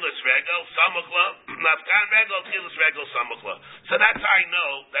Regel Tchilas Regel Samachla, Nafkan Regel Tchilas Regel Samachla. So that's how I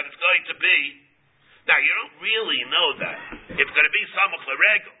know that it's going to be. Now you don't really know that it's going to be Samachla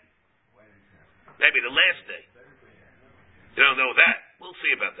Regel. Maybe the last day. You don't know that. We'll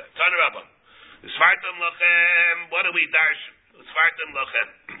see about that. Tana Rabbah. Svartim Lachem. What do we dash? Svartim Lachem.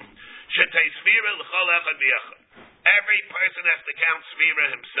 Shetei Sfira L'chol Echad B'Yachad. every person has to count Svira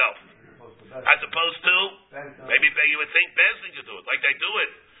himself. As opposed to, maybe you would think Bezdin could do it, like they do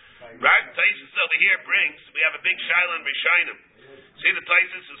it. Right? Taisus over here brings, we have a big Shaila and Rishonim. See the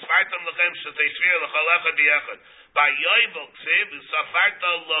Taisus is Fartam Lechem Shatei Svira L'Chalecha B'Yechad. By Yovel Ksiv is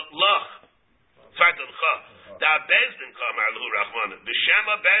Safarta Loch. Safarta L'Cha. Da Bezdin Kamar L'Hu Rachmana.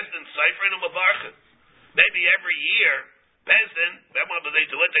 B'Shema Bezdin Seifrin and Mavarchin. Maybe every year, Bezdin, what do they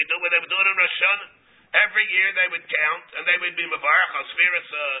do it? They do what they would do it in Rosh Hashanah. Every year they would count, and they would be Mavarch al Sfiras,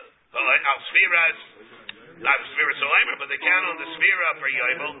 not Sfiras Oleimer, but they count on the Sfira for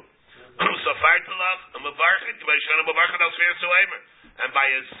Yovel. So Fartalach, and Mavarchin, K'vayshana Mavarchin al Sfiras Oleimer. And by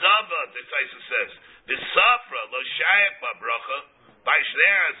a Zava, the Taisus says, the Safra, Lo Shayach Ba-Bracha, by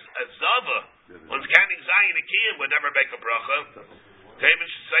there as Zava, one's counting Zayin Akiyim would never make a Bracha. David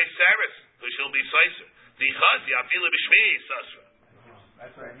should say Saris, who shall be Saiser. The Chazi, Afilu B'Shmi, Sasra.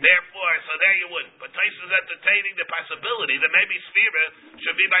 Therefore, so there you wouldn't. But Taisus is entertaining the possibility that maybe Sfira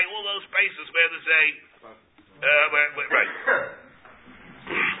should be by all those places where there's a right.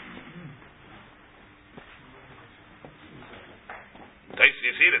 Taisus,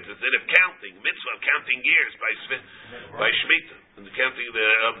 you see that instead of counting mitzvah, counting years by Shemitah, and the counting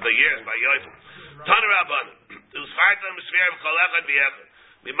of the years by Yovel. Tana Rabbanan, Usfartam Sfira V'Cholechad V'Yechad.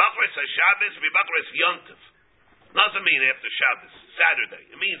 Mimachres HaShabbos, Mimachres Yontif. Doesn't mean after Shabbos, Saturday.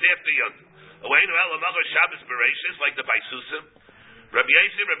 It means after Yontif. Oweinu El Machres Shabbos Bereishis, like the Baisusim. Rabbi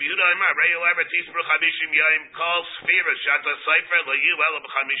Yosef, Rabbi Yehuda Amar, Reyu Ever Tisbru Chamishim Yom, Kol Sfira Shata Sefer Leyu El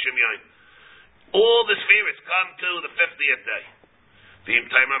Chamishim Yom. All the Sfiras come to the 50th day. V'im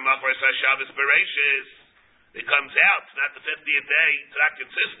Taimar Machres HaShabbos Bereishis. It comes out. It's not the 50th day. It's not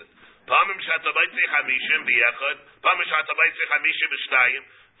consistent. Pamim Shatabaitzi Chamishim B'Yechad. Pamim Shatabaitzi Chamishim B'Shtayim.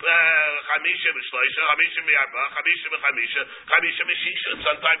 Chamishim B'Shloisha. Chamishim B'Arba. Chamishim B'Chamisha. Chamishim B'Shisha.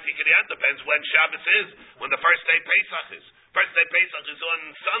 Sometimes it depends when Shabbos is. When the first day Pesach is. First day Pesach is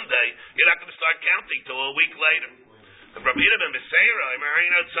on Sunday. You're not going to start counting till a week later. And Rabbi Yehuda ben Beseira,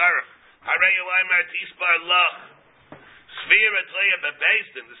 Imarino Tzarech. Hareyu Aimar Tispar Lach. Sfira Tleya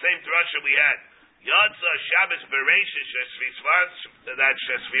Bebezdin. The same drasha we had. Yadza Shabbos Bereishis that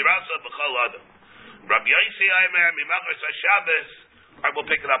Shesvirasa B'Chol Adam. Rabbi Yossi Aimer Mimachres HaShabbos. I will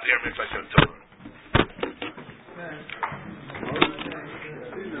pick it up here, Mitzvah Shem Torah.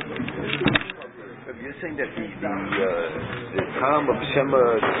 You're saying that the time of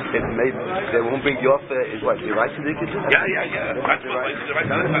Shema, they won't bring you off, is what, the right to the Kedusha? Yeah. That's what the right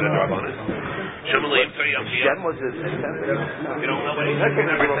time to drop on it. Shema Leim Tari Yom Kiyam. Shem was a September. You don't know what he's saying.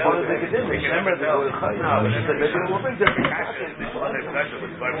 December, they go to Chayim. They won't bring them.